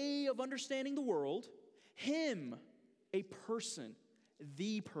way of understanding the world. Him, a person,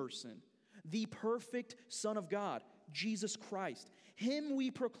 the perfect Son of God, Jesus Christ. Him we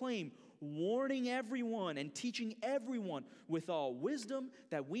proclaim, warning everyone and teaching everyone with all wisdom,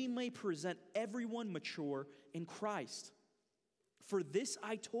 that we may present everyone mature in Christ. For this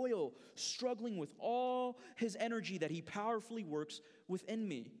I toil, struggling with all His energy that He powerfully works within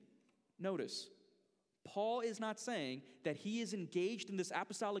me. Notice, Paul is not saying that he is engaged in this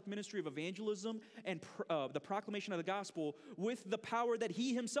apostolic ministry of evangelism and the proclamation of the gospel with the power that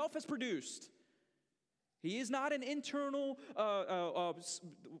he himself has produced. He is not an internal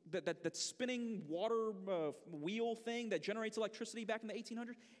that spinning water wheel thing that generates electricity back in the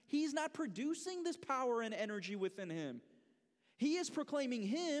 1800s. He's not producing this power and energy within him. He is proclaiming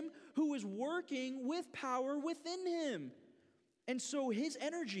Him who is working with power within him. And so his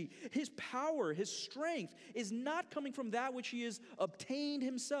energy, his power, his strength is not coming from that which he has obtained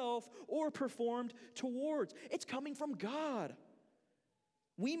himself or performed towards. It's coming from God.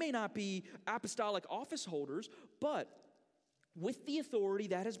 We may not be apostolic office holders, but with the authority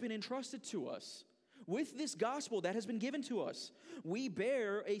that has been entrusted to us, with this gospel that has been given to us, we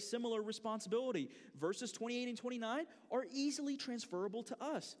bear a similar responsibility. Verses 28 and 29 are easily transferable to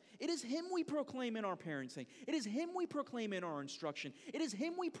us. It is Him we proclaim in our parenting. It is Him we proclaim in our instruction. It is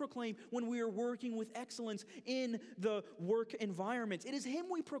Him we proclaim when we are working with excellence in the work environment. It is Him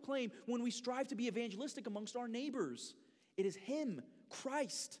we proclaim when we strive to be evangelistic amongst our neighbors. It is Him,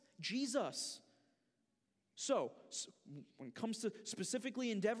 Christ, Jesus. So, when it comes to specifically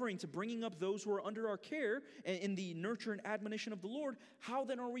endeavoring to bringing up those who are under our care in the nurture and admonition of the Lord, how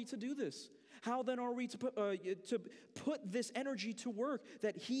then are we to do this? How then are we to put this energy to work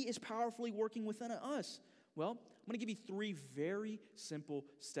that He is powerfully working within us? Well, I'm going to give you 3 very simple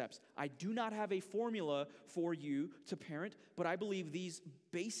steps. I do not have a formula for you to parent, but I believe these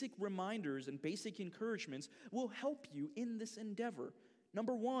basic reminders and basic encouragements will help you in this endeavor.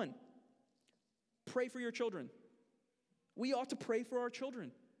 Number 1, pray for your children. We ought to pray for our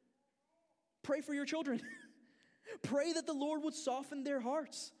children. Pray for your children. Pray that the Lord would soften their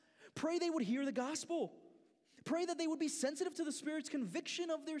hearts. Pray they would hear the gospel. Pray that they would be sensitive to the Spirit's conviction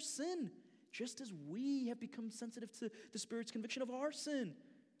of their sin, just as we have become sensitive to the Spirit's conviction of our sin.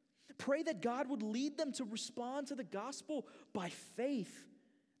 Pray that God would lead them to respond to the gospel by faith,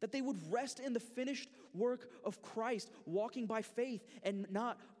 that they would rest in the finished work of Christ, walking by faith and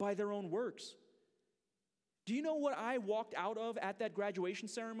not by their own works. Do you know what I walked out of at that graduation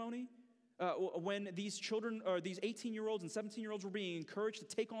ceremony? When these children, or these 18-year-olds and 17-year-olds were being encouraged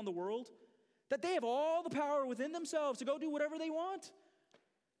to take on the world? That they have all the power within themselves to go do whatever they want.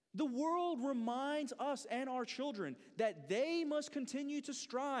 The world reminds us and our children that they must continue to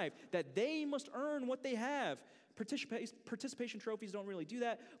strive, that they must earn what they have. Participation trophies don't really do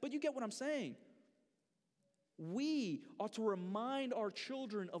that, but you get what I'm saying. We ought to remind our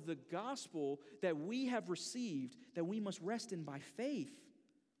children of the gospel that we have received, that we must rest in by faith.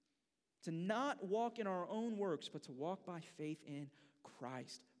 To not walk in our own works, but to walk by faith in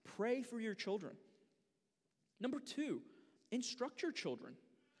Christ. Pray for your children. Number 2, instruct your children.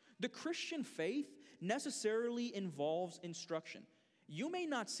 The Christian faith necessarily involves instruction. You may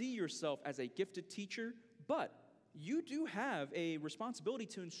not see yourself as a gifted teacher, but you do have a responsibility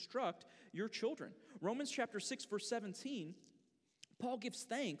to instruct your children. Romans chapter 6, verse 17, Paul gives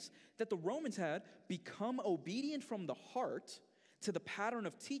thanks that the Romans had become obedient from the heart to the pattern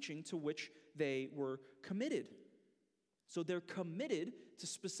of teaching to which they were committed. So they're committed to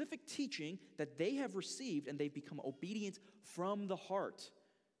specific teaching that they have received, and they've become obedient from the heart.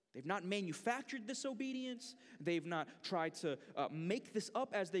 They've not manufactured this obedience. They've not tried to make this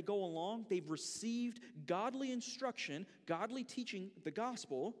up as they go along. They've received godly instruction, godly teaching, the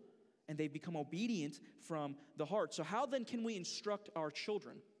gospel, and they've become obedient from the heart. So how then can we instruct our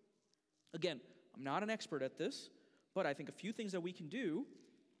children? Again, I'm not an expert at this, but I think a few things that we can do.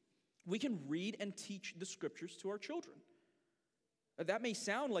 We can read and teach the scriptures to our children. That may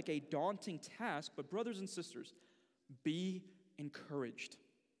sound like a daunting task, but brothers and sisters, be encouraged.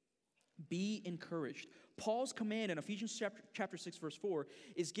 Be encouraged. Paul's command in Ephesians chapter 6, verse 4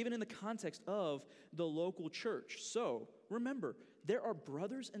 is given in the context of the local church. So, remember, there are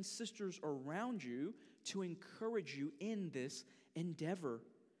brothers and sisters around you to encourage you in this endeavor.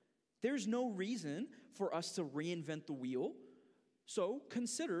 There's no reason for us to reinvent the wheel. So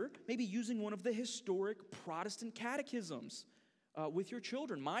consider maybe using one of the historic Protestant catechisms with your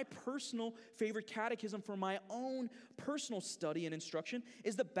children. My personal favorite catechism for my own personal study and instruction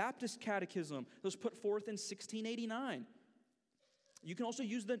is the Baptist Catechism that was put forth in 1689. You can also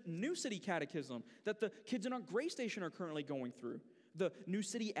use the New City Catechism that the kids in our Grace Station are currently going through. The New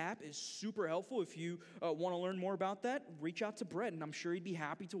City app is super helpful. If you want to learn more about that, reach out to Brett, and I'm sure he'd be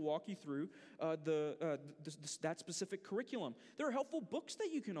happy to walk you through that specific curriculum. There are helpful books that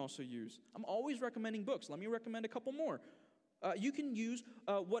you can also use. I'm always recommending books. Let me recommend a couple more. You can use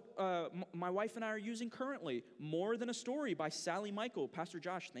what my wife and I are using currently, More Than a Story by Sally Michael. Pastor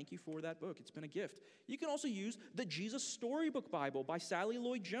Josh, thank you for that book. It's been a gift. You can also use the Jesus Storybook Bible by Sally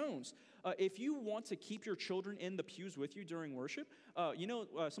Lloyd Jones. If you want to keep your children in the pews with you during worship,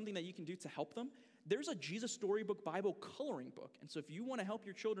 something that you can do to help them, there's a Jesus Storybook Bible coloring book. And so if you want to help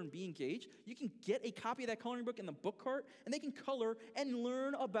your children be engaged, you can get a copy of that coloring book in the book cart, and they can color and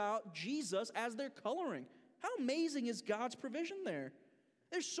learn about Jesus as they're coloring. How amazing is God's provision there?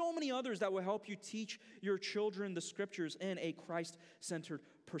 There's so many others that will help you teach your children the scriptures in a Christ-centered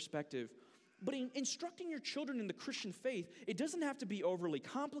perspective. But in instructing your children in the Christian faith, it doesn't have to be overly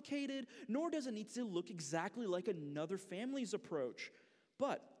complicated, nor does it need to look exactly like another family's approach.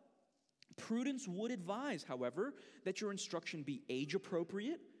 But prudence would advise, however, that your instruction be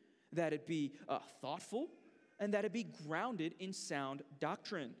age-appropriate, that it be thoughtful, and that it be grounded in sound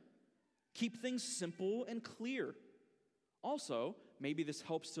doctrine. Keep things simple and clear. Also, maybe this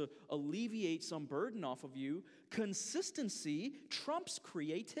helps to alleviate some burden off of you. Consistency trumps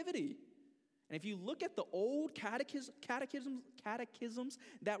creativity. And if you look at the old catechisms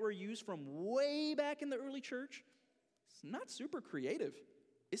that were used from way back in the early church, it's not super creative.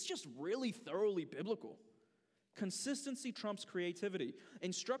 It's just really thoroughly biblical. Consistency trumps creativity.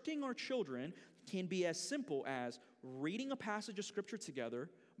 Instructing our children can be as simple as reading a passage of Scripture together,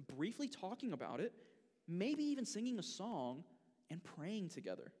 briefly talking about it, maybe even singing a song and praying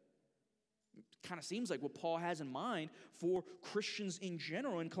together. It kind of seems like what Paul has in mind for Christians in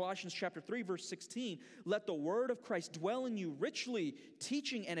general. In Colossians chapter 3, verse 16, let the word of Christ dwell in you richly,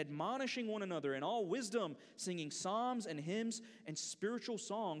 teaching and admonishing one another in all wisdom, singing psalms and hymns and spiritual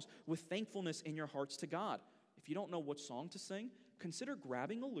songs with thankfulness in your hearts to God. If you don't know what song to sing, consider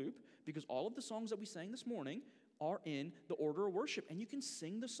grabbing a loop, because all of the songs that we sang this morning are in the order of worship, and you can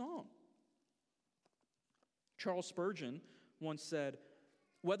sing the song. Charles Spurgeon once said,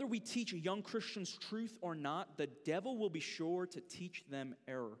 whether we teach young Christians truth or not, the devil will be sure to teach them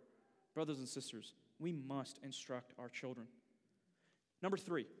error. Brothers and sisters, we must instruct our children. Number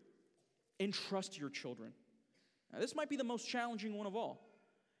 3, entrust your children. Now, this might be the most challenging one of all.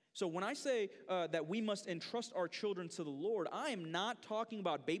 So when I say that we must entrust our children to the Lord, I am not talking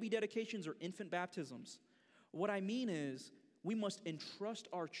about baby dedications or infant baptisms. What I mean is we must entrust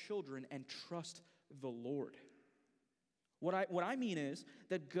our children and trust the Lord. What I mean is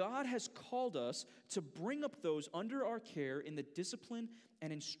that God has called us to bring up those under our care in the discipline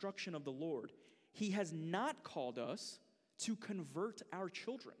and instruction of the Lord. He has not called us to convert our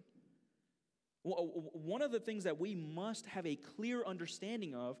children. One of the things that we must have a clear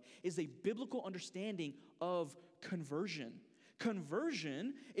understanding of is a biblical understanding of conversion.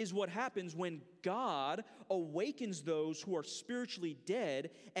 Conversion is what happens when God awakens those who are spiritually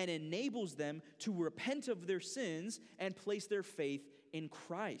dead and enables them to repent of their sins and place their faith in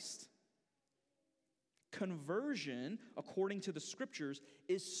Christ. Conversion, according to the scriptures,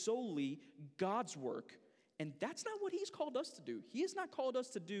 is solely God's work. And that's not what he's called us to do. He has not called us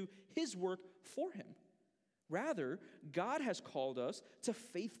to do his work for him. Rather, God has called us to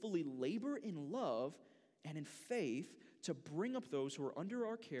faithfully labor in love and in faith to bring up those who are under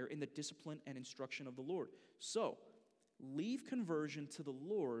our care in the discipline and instruction of the Lord. So, leave conversion to the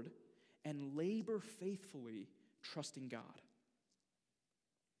Lord and labor faithfully, trusting God.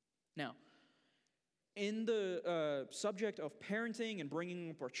 Now, in the subject of parenting and bringing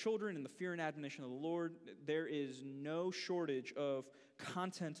up our children in the fear and admonition of the Lord, there is no shortage of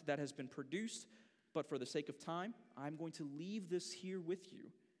content that has been produced, but for the sake of time, I'm going to leave this here with you.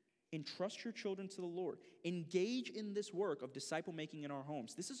 Entrust your children to the Lord. Engage in this work of disciple making in our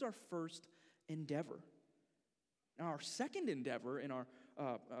homes. This is our first endeavor. Now, our second endeavor in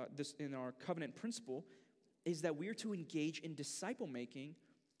our covenant principle is that we are to engage in disciple making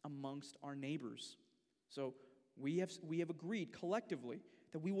amongst our neighbors. So we have agreed collectively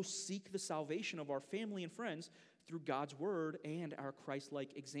that we will seek the salvation of our family and friends through God's word and our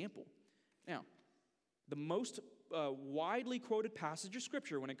Christ-like example. Now, the most widely quoted passage of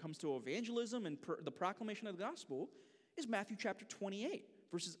Scripture when it comes to evangelism and the proclamation of the gospel is Matthew chapter 28,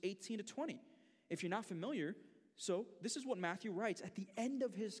 verses 18 to 20. If you're not familiar, so this is what Matthew writes at the end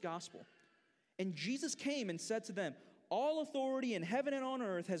of his gospel. And Jesus came and said to them, "All authority in heaven and on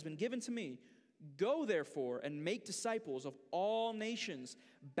earth has been given to me. Go, therefore, and make disciples of all nations,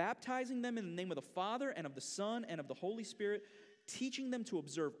 baptizing them in the name of the Father and of the Son and of the Holy Spirit, teaching them to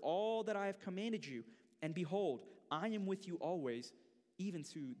observe all that I have commanded you. And behold, I am with you always, even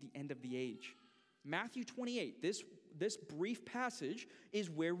to the end of the age." Matthew 28, this brief passage is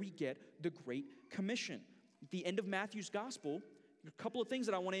where we get the Great Commission. At the end of Matthew's gospel, a couple of things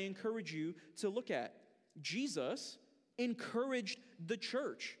that I want to encourage you to look at. Jesus encouraged the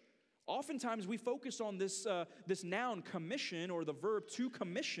church. Oftentimes we focus on this noun commission or the verb to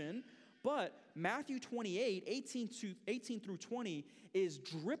commission, but Matthew 28, 18 through 20 is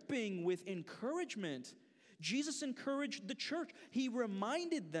dripping with encouragement. Jesus encouraged the church. He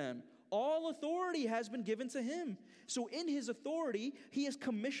reminded them, all authority has been given to him. So in his authority, he has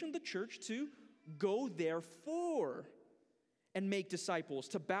commissioned the church to go therefore and make disciples,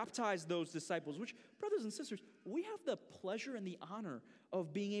 to baptize those disciples, which, brothers and sisters, we have the pleasure and the honor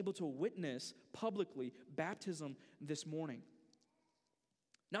of being able to witness publicly baptism this morning.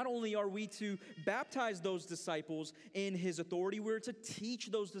 Not only are we to baptize those disciples in his authority, we're to teach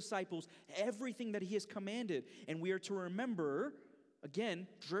those disciples everything that he has commanded. And we are to remember, again,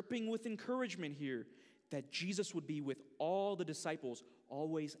 dripping with encouragement here, that Jesus would be with all the disciples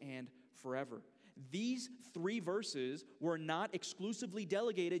always and forever. These three verses were not exclusively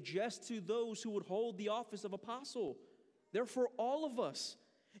delegated just to those who would hold the office of apostle. They're for all of us.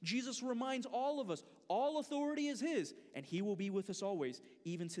 Jesus reminds all of us, all authority is his, and he will be with us always,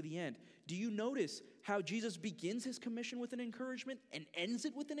 even to the end. Do you notice how Jesus begins his commission with an encouragement and ends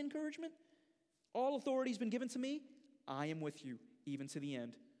it with an encouragement? All authority has been given to me. I am with you, even to the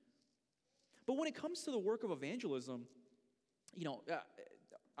end. But when it comes to the work of evangelism,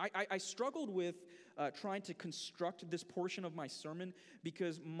 I struggled with trying to construct this portion of my sermon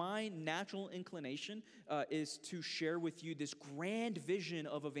because my natural inclination is to share with you this grand vision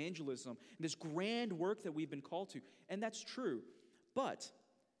of evangelism, this grand work that we've been called to. And that's true. But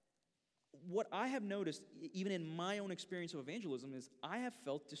what I have noticed, even in my own experience of evangelism, is I have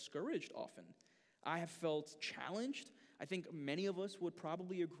felt discouraged often. I have felt challenged. I think many of us would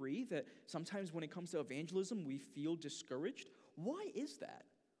probably agree that sometimes when it comes to evangelism, we feel discouraged. Why is that?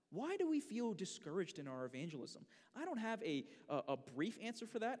 Why do we feel discouraged in our evangelism? I don't have a brief answer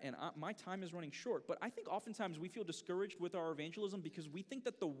for that, and my time is running short, but I think oftentimes we feel discouraged with our evangelism because we think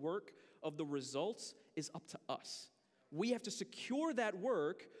that the work of the results is up to us. we have to secure that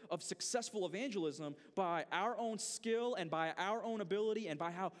work of successful evangelism by our own skill and by our own ability and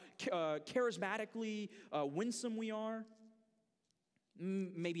by how charismatically winsome we are.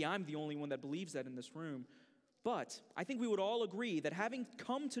 Maybe I'm the only one that believes that in this room. But I think we would all agree that having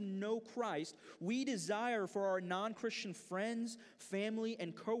come to know Christ, we desire for our non-Christian friends, family,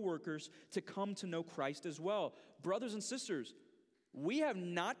 and coworkers to come to know Christ as well. Brothers and sisters, we have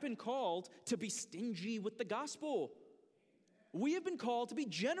not been called to be stingy with the gospel. We have been called to be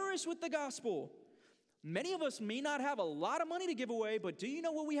generous with the gospel. Many of us may not have a lot of money to give away, but do you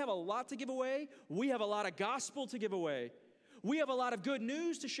know what we have a lot to give away? We have a lot of gospel to give away. We have a lot of good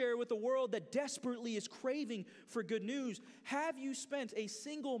news to share with the world that desperately is craving for good news. Have you spent a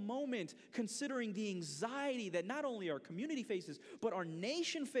single moment considering the anxiety that not only our community faces, but our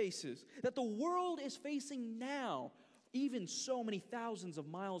nation faces, that the world is facing now, even so many thousands of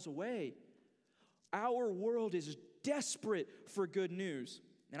miles away? Our world is desperate for good news.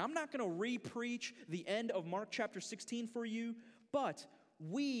 And I'm not going to re-preach the end of Mark chapter 16 for you, but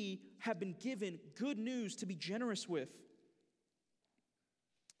we have been given good news to be generous with.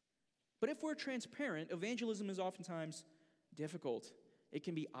 But if we're transparent, evangelism is oftentimes difficult. It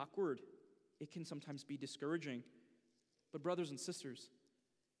can be awkward. It can sometimes be discouraging. But brothers and sisters,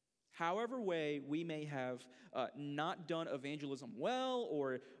 however way we may have not done evangelism well,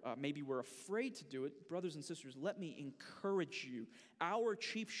 or maybe we're afraid to do it, brothers and sisters, let me encourage you. Our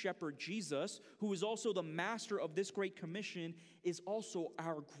chief shepherd, Jesus, who is also the master of this great commission, is also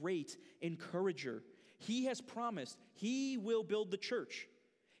our great encourager. He has promised he will build the church.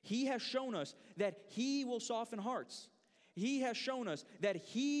 He has shown us that he will soften hearts. He has shown us that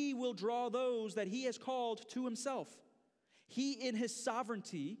he will draw those that he has called to himself. He, in his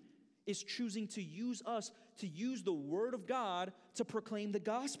sovereignty, is choosing to use us, to use the word of God to proclaim the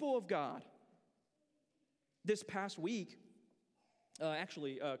gospel of God. This past week,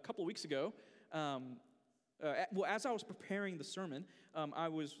 actually a couple of weeks ago, as I was preparing the sermon, I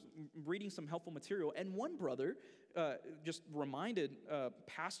was reading some helpful material, and one brother just reminded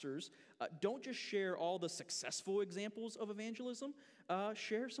pastors, don't just share all the successful examples of evangelism,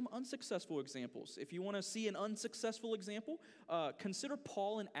 share some unsuccessful examples. If you want to see an unsuccessful example, consider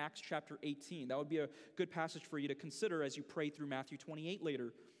Paul in Acts chapter 18. That would be a good passage for you to consider as you pray through Matthew 28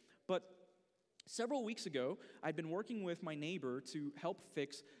 later. But several weeks ago, I'd been working with my neighbor to help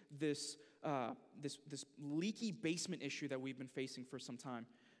fix this leaky basement issue that we've been facing for some time.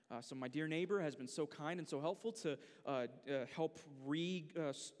 So my dear neighbor has been so kind and so helpful to help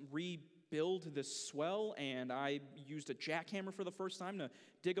rebuild this swell, and I used a jackhammer for the first time to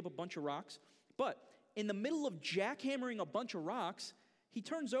dig up a bunch of rocks. But in the middle of jackhammering a bunch of rocks, he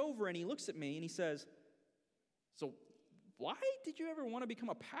turns over and he looks at me and he says, "So why did you ever want to become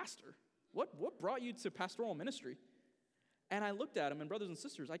a pastor? What brought you to pastoral ministry?" And I looked at him, and brothers and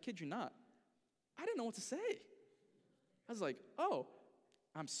sisters, I kid you not, I didn't know what to say. I was like, oh,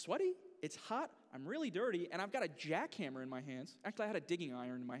 I'm sweaty, it's hot, I'm really dirty, and I've got a jackhammer in my hands. Actually, I had a digging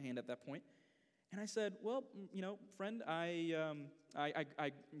iron in my hand at that point. And I said, well, friend, I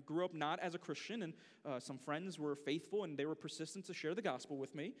grew up not as a Christian, and some friends were faithful, and they were persistent to share the gospel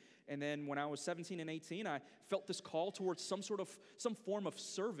with me. And then when I was 17 and 18, I felt this call towards some form of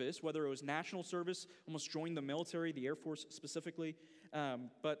service, whether it was national service, almost joined the military, the Air Force specifically.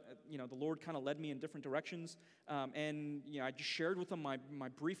 But the Lord kind of led me in different directions. And I just shared with them my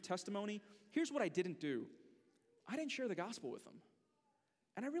brief testimony. Here's what I didn't do. I didn't share the gospel with them.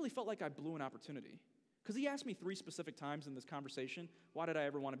 And I really felt like I blew an opportunity. Because he asked me 3 specific times in this conversation, why did I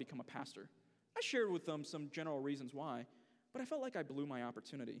ever want to become a pastor? I shared with them some general reasons why, but I felt like I blew my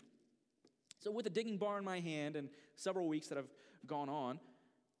opportunity. So with a digging bar in my hand and several weeks that have gone on,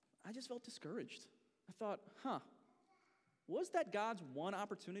 I just felt discouraged. I thought, was that God's one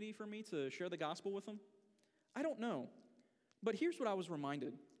opportunity for me to share the gospel with them? I don't know. But here's what I was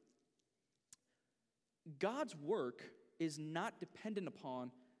reminded. God's work is not dependent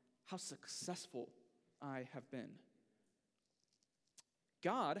upon how successful I have been.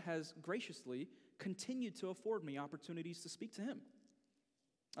 God has graciously continued to afford me opportunities to speak to him,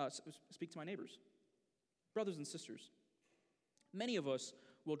 speak to my neighbors. Brothers and sisters, many of us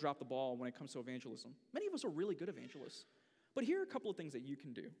will drop the ball when it comes to evangelism. Many of us are really good evangelists. But here are a couple of things that you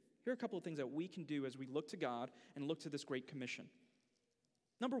can do. Here are a couple of things that we can do as we look to God and look to this great commission.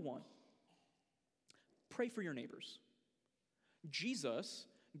 Number 1, pray for your neighbors. Jesus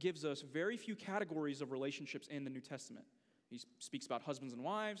gives us very few categories of relationships in the New Testament. He speaks about husbands and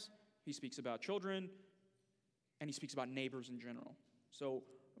wives, he speaks about children, and he speaks about neighbors in general. So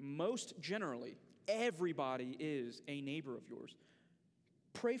most generally, everybody is a neighbor of yours.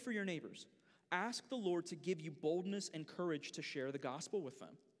 Pray for your neighbors. Ask the Lord to give you boldness and courage to share the gospel with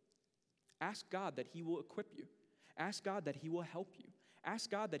them. Ask God that he will equip you. Ask God that he will help you.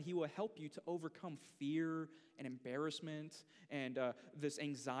 Ask God that he will help you to overcome fear and embarrassment and this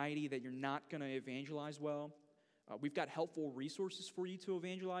anxiety that you're not going to evangelize well. We've got helpful resources for you to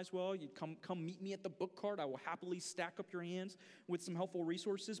evangelize well. You come meet me at the book cart. I will happily stack up your hands with some helpful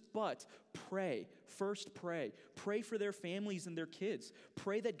resources. But pray. First pray. Pray for their families and their kids.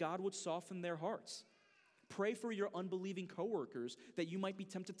 Pray that God would soften their hearts. Pray for your unbelieving coworkers that you might be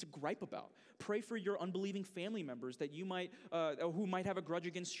tempted to gripe about. Pray for your unbelieving family members that you might, who might have a grudge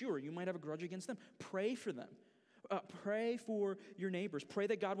against you, or you might have a grudge against them. Pray for them. Pray for your neighbors. Pray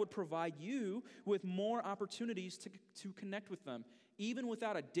that God would provide you with more opportunities to connect with them. Even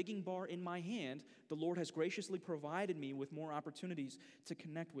without a digging bar in my hand, the Lord has graciously provided me with more opportunities to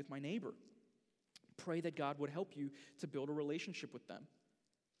connect with my neighbor. Pray that God would help you to build a relationship with them.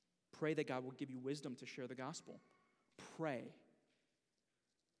 Pray that God will give you wisdom to share the gospel. Pray.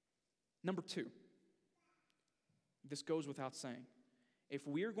 Number 2, this goes without saying. If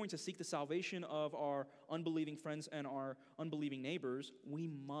we are going to seek the salvation of our unbelieving friends and our unbelieving neighbors, we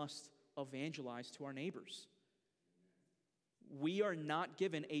must evangelize to our neighbors. We are not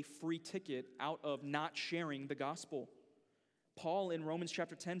given a free ticket out of not sharing the gospel. Paul in Romans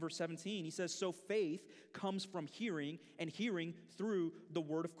chapter 10, verse 17, he says, "So faith comes from hearing, and hearing through the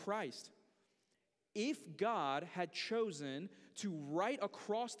word of Christ." If God had chosen to write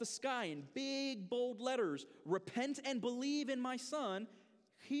across the sky in big, bold letters, "Repent and believe in my Son,"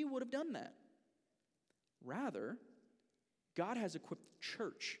 he would have done that. Rather, God has equipped the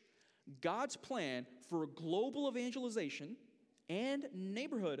church. God's plan for global evangelization and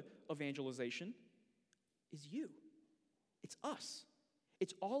neighborhood evangelization is you. It's us.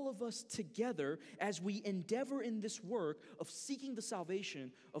 It's all of us together as we endeavor in this work of seeking the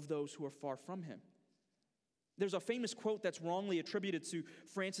salvation of those who are far from him. There's a famous quote that's wrongly attributed to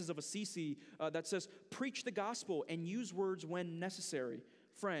Francis of Assisi that says, "Preach the gospel and use words when necessary."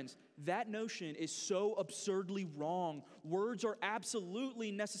 Friends, that notion is so absurdly wrong. Words are absolutely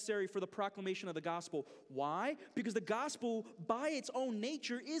necessary for the proclamation of the gospel. Why? Because the gospel, by its own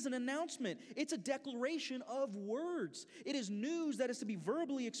nature, is an announcement. It's a declaration of words. It is news that is to be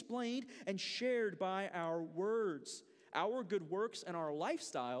verbally explained and shared by our words. Our good works and our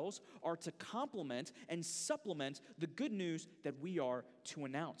lifestyles are to complement and supplement the good news that we are to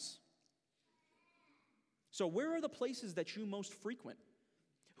announce. So where are the places that you most frequent?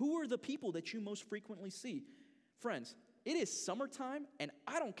 Who are the people that you most frequently see? Friends, it is summertime, and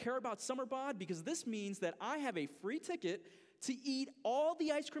I don't care about summer bod because this means that I have a free ticket to eat all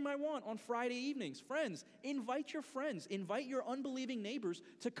the ice cream I want on Friday evenings. Friends, invite your friends, invite your unbelieving neighbors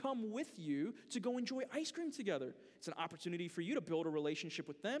to come with you to go enjoy ice cream together. It's an opportunity for you to build a relationship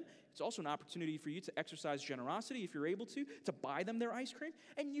with them. It's also an opportunity for you to exercise generosity if you're able to buy them their ice cream.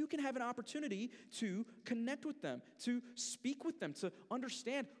 And you can have an opportunity to connect with them, to speak with them, to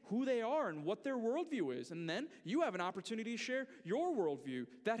understand who they are and what their worldview is. And then you have an opportunity to share your worldview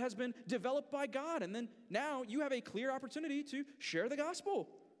that has been developed by God. And then now you have a clear opportunity to share the gospel.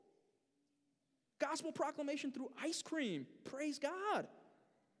 Gospel proclamation through ice cream. Praise God.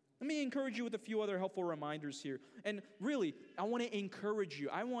 Let me encourage you with a few other helpful reminders here. And really, I want to encourage you.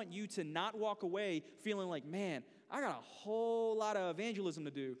 I want you to not walk away feeling like, man, I got a whole lot of evangelism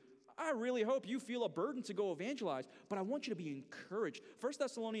to do. I really hope you feel a burden to go evangelize, but I want you to be encouraged. 1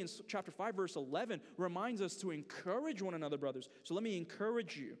 Thessalonians chapter 5, verse 11 reminds us to encourage one another, brothers. So let me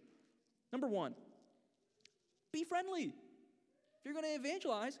encourage you. Number 1, be friendly. If you're going to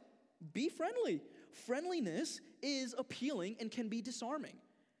evangelize, be friendly. Friendliness is appealing and can be disarming.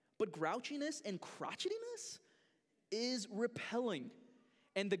 But grouchiness and crotchetiness is repelling.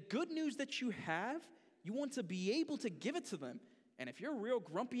 And the good news that you have, you want to be able to give it to them. And if you're real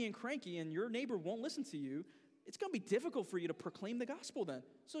grumpy and cranky and your neighbor won't listen to you, it's going to be difficult for you to proclaim the gospel then.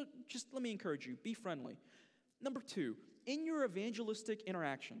 So just let me encourage you, be friendly. Number 2, in your evangelistic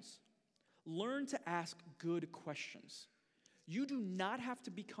interactions, learn to ask good questions. You do not have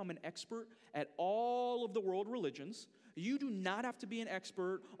to become an expert at all of the world religions. You do not have to be an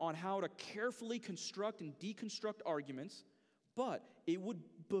expert on how to carefully construct and deconstruct arguments, but it would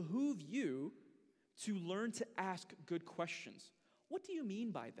behoove you to learn to ask good questions. What do you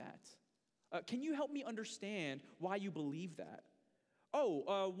mean by that? Can you help me understand why you believe that?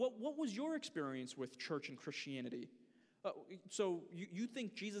 What was your experience with church and Christianity? So you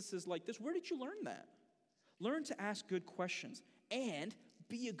think Jesus is like this? Where did you learn that? Learn to ask good questions and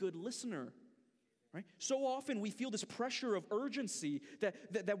be a good listener. Right? So often we feel this pressure of urgency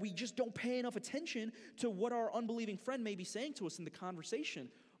that we just don't pay enough attention to what our unbelieving friend may be saying to us in the conversation.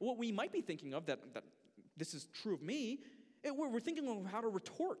 what we might be thinking of, that this is true of me, we're thinking of how to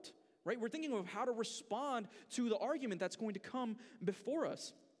retort, right? We're thinking of how to respond to the argument that's going to come before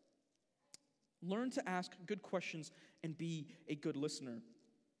us. Learn to ask good questions and be a good listener.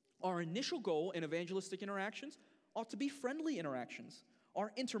 Our initial goal in evangelistic interactions ought to be friendly interactions.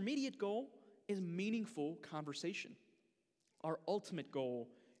 Our intermediate goal is meaningful conversation. Our ultimate goal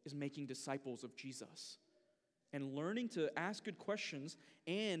is making disciples of Jesus. And learning to ask good questions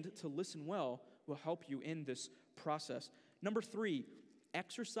and to listen well will help you in this process. Number 3,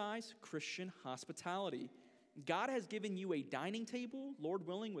 exercise Christian hospitality. God has given you a dining table, Lord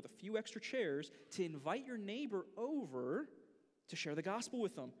willing, with a few extra chairs to invite your neighbor over to share the gospel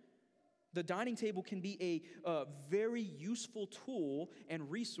with them. The dining table can be a very useful tool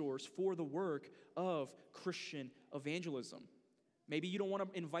and resource for the work of Christian evangelism. Maybe you don't want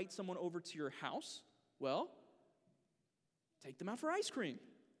to invite someone over to your house. Well, take them out for ice cream.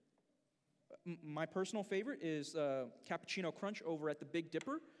 My personal favorite is Cappuccino Crunch over at the Big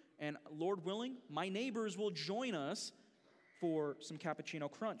Dipper. And Lord willing, my neighbors will join us for some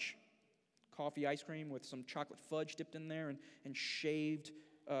Cappuccino Crunch. Coffee ice cream with some chocolate fudge dipped in there and shaved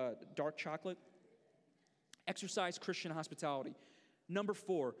dark chocolate. Exercise Christian hospitality. Number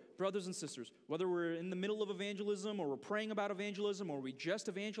 4, brothers and sisters, whether we're in the middle of evangelism or we're praying about evangelism or we just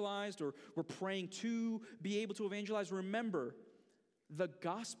evangelized or we're praying to be able to evangelize, remember, the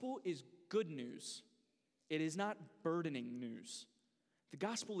gospel is good news. It is not burdening news. The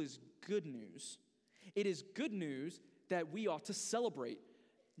gospel is good news. It is good news that we ought to celebrate.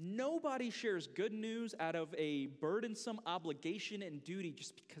 Nobody shares good news out of a burdensome obligation and duty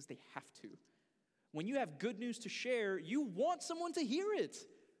just because they have to. When you have good news to share, you want someone to hear it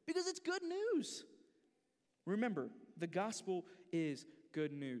because it's good news. Remember, the gospel is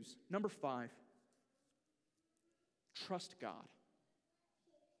good news. Number 5, trust God.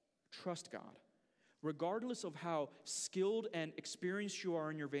 Trust God. Regardless of how skilled and experienced you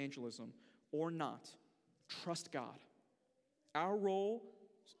are in your evangelism or not, trust God. Our role,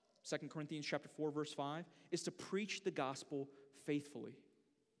 2 Corinthians chapter 4, verse 5, is to preach the gospel faithfully.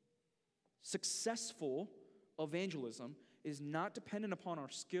 Successful evangelism is not dependent upon our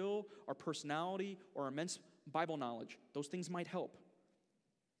skill, our personality, or immense Bible knowledge. Those things might help.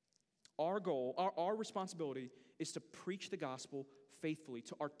 Our goal, our responsibility is to preach the gospel faithfully,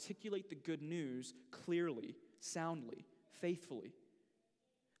 to articulate the good news clearly, soundly, faithfully.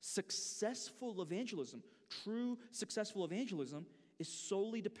 Successful evangelism, true successful evangelism, is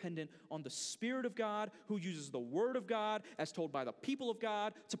solely dependent on the Spirit of God, who uses the Word of God, as told by the people of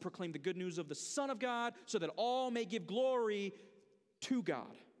God, to proclaim the good news of the Son of God, so that all may give glory to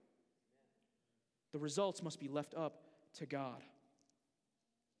God. The results must be left up to God.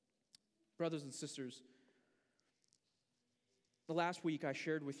 Brothers and sisters, the last week I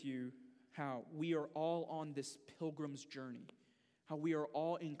shared with you how we are all on this pilgrim's journey, how we are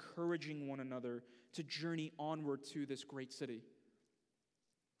all encouraging one another to journey onward to this great city.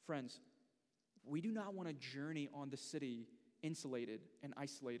 Friends, we do not want to journey on the city insulated and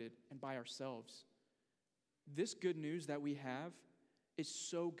isolated and by ourselves. This good news that we have is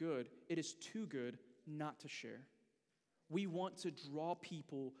so good, it is too good not to share. We want to draw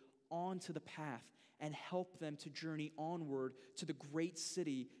people onto the path and help them to journey onward to the great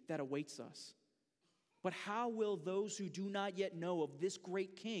city that awaits us. But how will those who do not yet know of this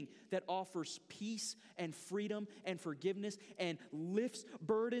great King that offers peace and freedom and forgiveness and lifts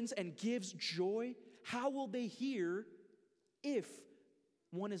burdens and gives joy, how will they hear if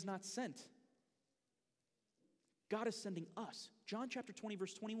one is not sent? God is sending us. John chapter 20,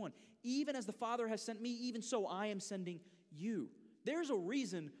 verse 21. Even as the Father has sent me, even so I am sending you. There's a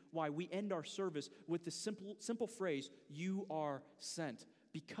reason why we end our service with the simple phrase, you are sent.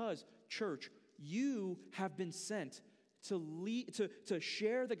 Because, church, you have been sent to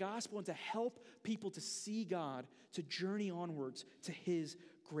share the gospel and to help people to see God, to journey onwards to His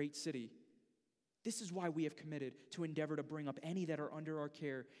great city. This is why we have committed to endeavor to bring up any that are under our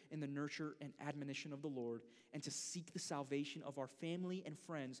care in the nurture and admonition of the Lord, and to seek the salvation of our family and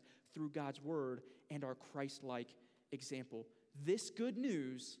friends through God's word and our Christ-like example. This good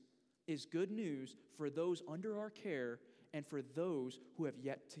news is good news for those under our care and for those who have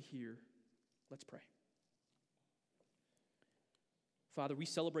yet to hear. Let's pray. Father, we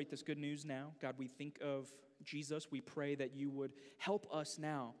celebrate this good news now. God, we think of Jesus. We pray that you would help us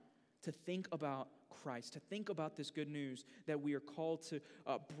now to think about Christ, to think about this good news that we are called to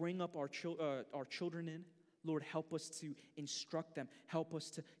bring up our children in. Lord, help us to instruct them. Help us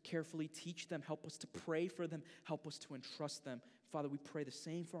to carefully teach them. Help us to pray for them. Help us to entrust them. Father, we pray the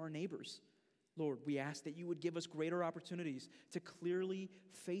same for our neighbors. Lord, we ask that you would give us greater opportunities to clearly,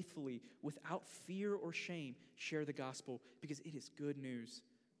 faithfully, without fear or shame, share the gospel, because it is good news.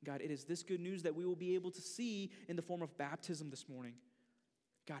 God, it is this good news that we will be able to see in the form of baptism this morning.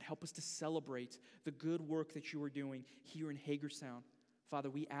 God, help us to celebrate the good work that you are doing here in Hagerstown. Father,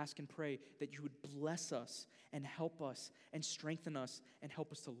 we ask and pray that you would bless us and help us and strengthen us and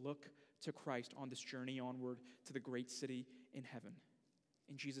help us to look to Christ on this journey onward to the great city in heaven.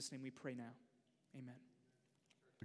 In Jesus' name we pray now. Amen.